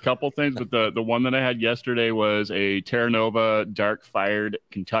on. I had a couple things, but the one that I had yesterday was a Terra Nova Dark Fired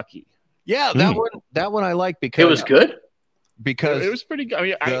Kentucky. Yeah, that one I like because it was good. Because it was pretty good. I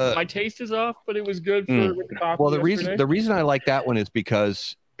mean, my taste is off, but it was good for with the coffee. Well, the reason I like that one is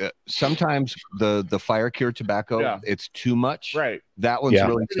because sometimes the fire cured tobacco, it's too much. Right. That one's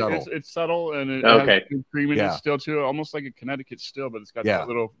really subtle. It's subtle and it has creaminess still too, almost like a Connecticut still, but it's got that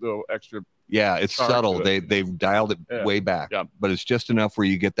little extra. Yeah, it's subtle. They've dialed it way back. Yeah. But it's just enough where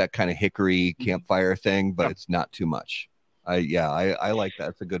you get that kind of hickory campfire thing, but it's not too much. I like that.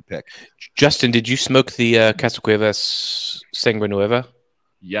 It's a good pick. Justin, did you smoke the Casa Cuevas Sangre Nueva?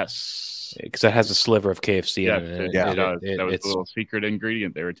 Yes. Because that has a sliver of KFC in it. It does. That was a little secret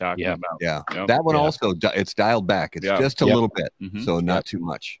ingredient they were talking about. Yeah. Yep. That one also, it's dialed back. It's just a little bit, so not too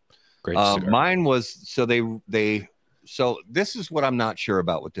much. Great cigar. Mine was, so this is what I'm not sure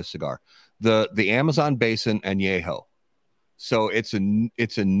about with this cigar. The Amazon Basin Añejo. So it's a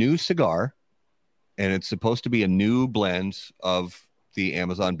new cigar, and it's supposed to be a new blend of the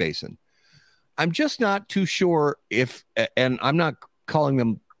Amazon Basin. I'm just not too sure and I'm not calling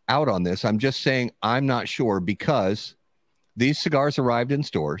them out on this. I'm just saying I'm not sure because these cigars arrived in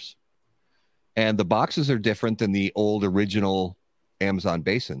stores and the boxes are different than the old original Amazon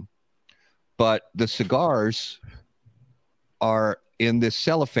Basin, but the cigars are in this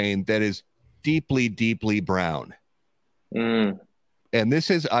cellophane that is deeply, deeply brown. And this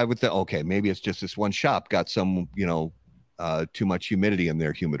is, I would think, okay, maybe it's just this one shop got some, too much humidity in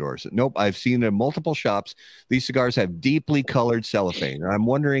their humidors. Nope, I've seen in multiple shops, these cigars have deeply colored cellophane. And I'm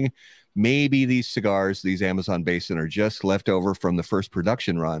wondering, maybe these cigars, these Amazon Basin, are just left over from the first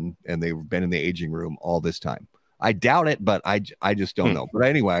production run, and they've been in the aging room all this time. I doubt it, but I just don't know. But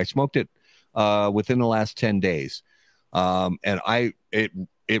anyway, I smoked it within the last 10 days. And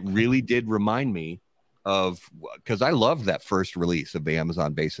it really did remind me of, because I loved that first release of the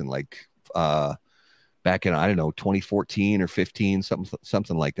Amazon Basin, like back in, I don't know, 2014 or 15,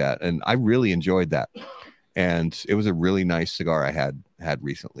 something like that. And I really enjoyed that. And it was a really nice cigar I had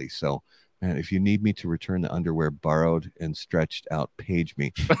recently. So, man, if you need me to return the underwear borrowed and stretched out, page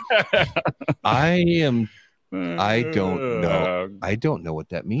me. I am I don't know. I don't know what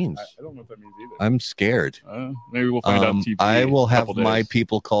that means. I don't know what that means either. I'm scared. Maybe we'll find out. TV I will have my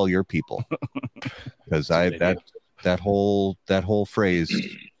people call your people because that whole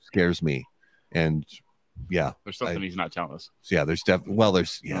phrase scares me, and yeah, there's something he's not telling us. Yeah, there's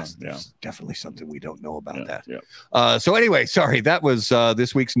definitely something we don't know about that. Yeah. So anyway, sorry, that was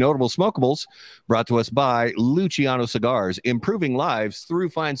this week's Notable Smokables, brought to us by Luciano Cigars, improving lives through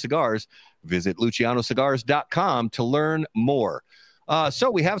fine cigars. Visit lucianocigars.com to learn more.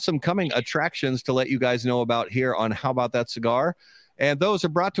 So we have some coming attractions to let you guys know about here on How About That Cigar, and those are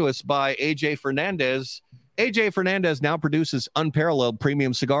brought to us by AJ Fernandez. AJ Fernandez now produces unparalleled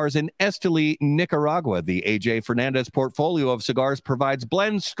premium cigars in Esteli, Nicaragua. The AJ Fernandez portfolio of cigars provides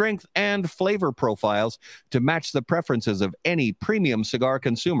blend, strength, and flavor profiles to match the preferences of any premium cigar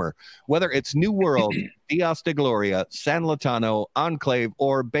consumer. Whether it's New World, Dios de Gloria, San Latano, Enclave,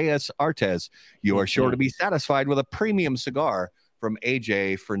 or Bellas Artes, you are sure to be satisfied with a premium cigar from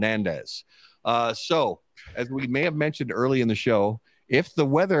AJ Fernandez. So, as we may have mentioned early in the show, if the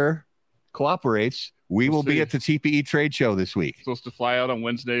weather cooperates, we will be at the TPE trade show this week. Supposed to fly out on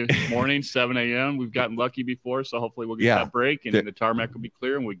Wednesday morning, 7 a.m. We've gotten lucky before, so hopefully we'll get that break, and the tarmac will be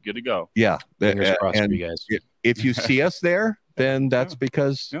clear, and we're good to go. Yeah. Fingers crossed for you guys. If you see us there, then that's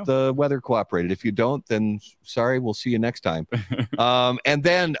because the weather cooperated. If you don't, then sorry, we'll see you next time. And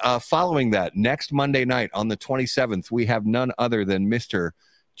then following that, next Monday night on the 27th, we have none other than Mr.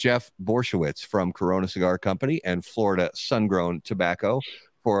 Jeff Borshowitz from Corona Cigar Company and Florida Sungrown Tobacco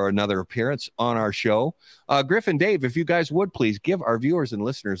for another appearance on our show. Griffin, Dave, if you guys would please give our viewers and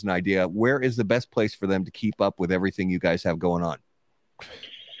listeners an idea, where is the best place for them to keep up with everything you guys have going on?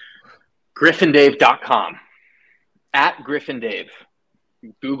 GriffinDave.com. At Griffin Dave.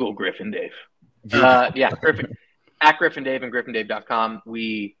 Google Griffin Dave. Griffin. At Griffin Dave and GriffinDave.com.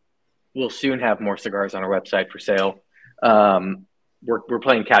 We will soon have more cigars on our website for sale. We're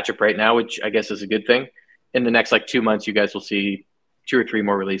playing catch up right now, which I guess is a good thing. In the next 2 months, you guys will see 2 or 3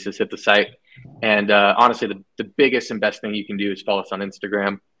 more releases hit the site. And honestly, the biggest and best thing you can do is follow us on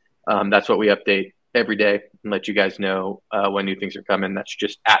Instagram. That's what we update every day and let you guys know when new things are coming. That's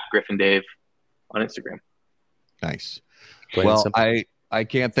just at Griffin Dave on Instagram. Nice. Well, I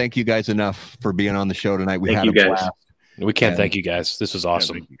can't thank you guys enough for being on the show tonight. We had a blast. We can't thank you guys. This was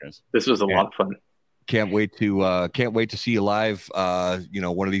awesome. You guys. This was a lot of fun. Can't wait to see you live.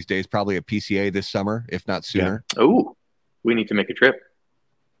 One of these days, probably at PCA this summer, if not sooner. Yeah. Oh, we need to make a trip.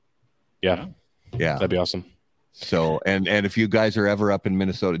 Yeah, that'd be awesome. So, and if you guys are ever up in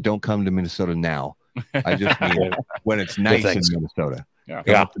Minnesota, don't come to Minnesota now. I just mean when it's nice in Minnesota.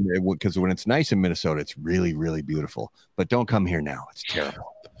 Yeah. Because when it's nice in Minnesota, it's really, really beautiful. But don't come here now. It's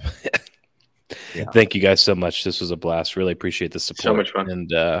terrible. Thank you guys so much. This was a blast. Really appreciate the support. So much fun.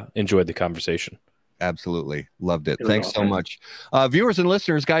 And enjoyed the conversation. Absolutely. Loved it. Thanks so much. Viewers and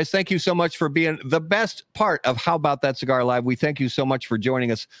listeners, guys, thank you so much for being the best part of How About That Cigar Live. We thank you so much for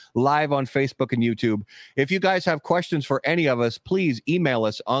joining us live on Facebook and YouTube. If you guys have questions for any of us, please email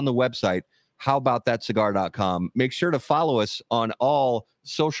us on the website, howaboutthatcigar.com. Make sure to follow us on all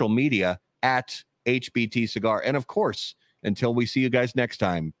social media at HBT Cigar. And of course, until we see you guys next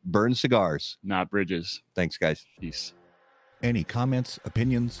time, burn cigars, not bridges. Thanks, guys. Peace. Any comments,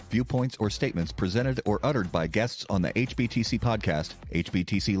 opinions, viewpoints, or statements presented or uttered by guests on the HBTC podcast,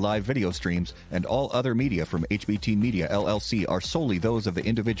 HBTC live video streams, and all other media from HBT Media LLC are solely those of the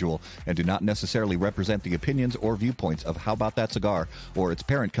individual and do not necessarily represent the opinions or viewpoints of How About That Cigar or its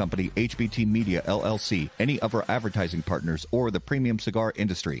parent company, HBT Media LLC, any of our advertising partners, or the premium cigar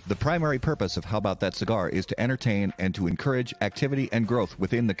industry. The primary purpose of How About That Cigar is to entertain and to encourage activity and growth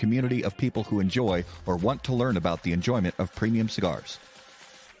within the community of people who enjoy or want to learn about the enjoyment of premium cigars.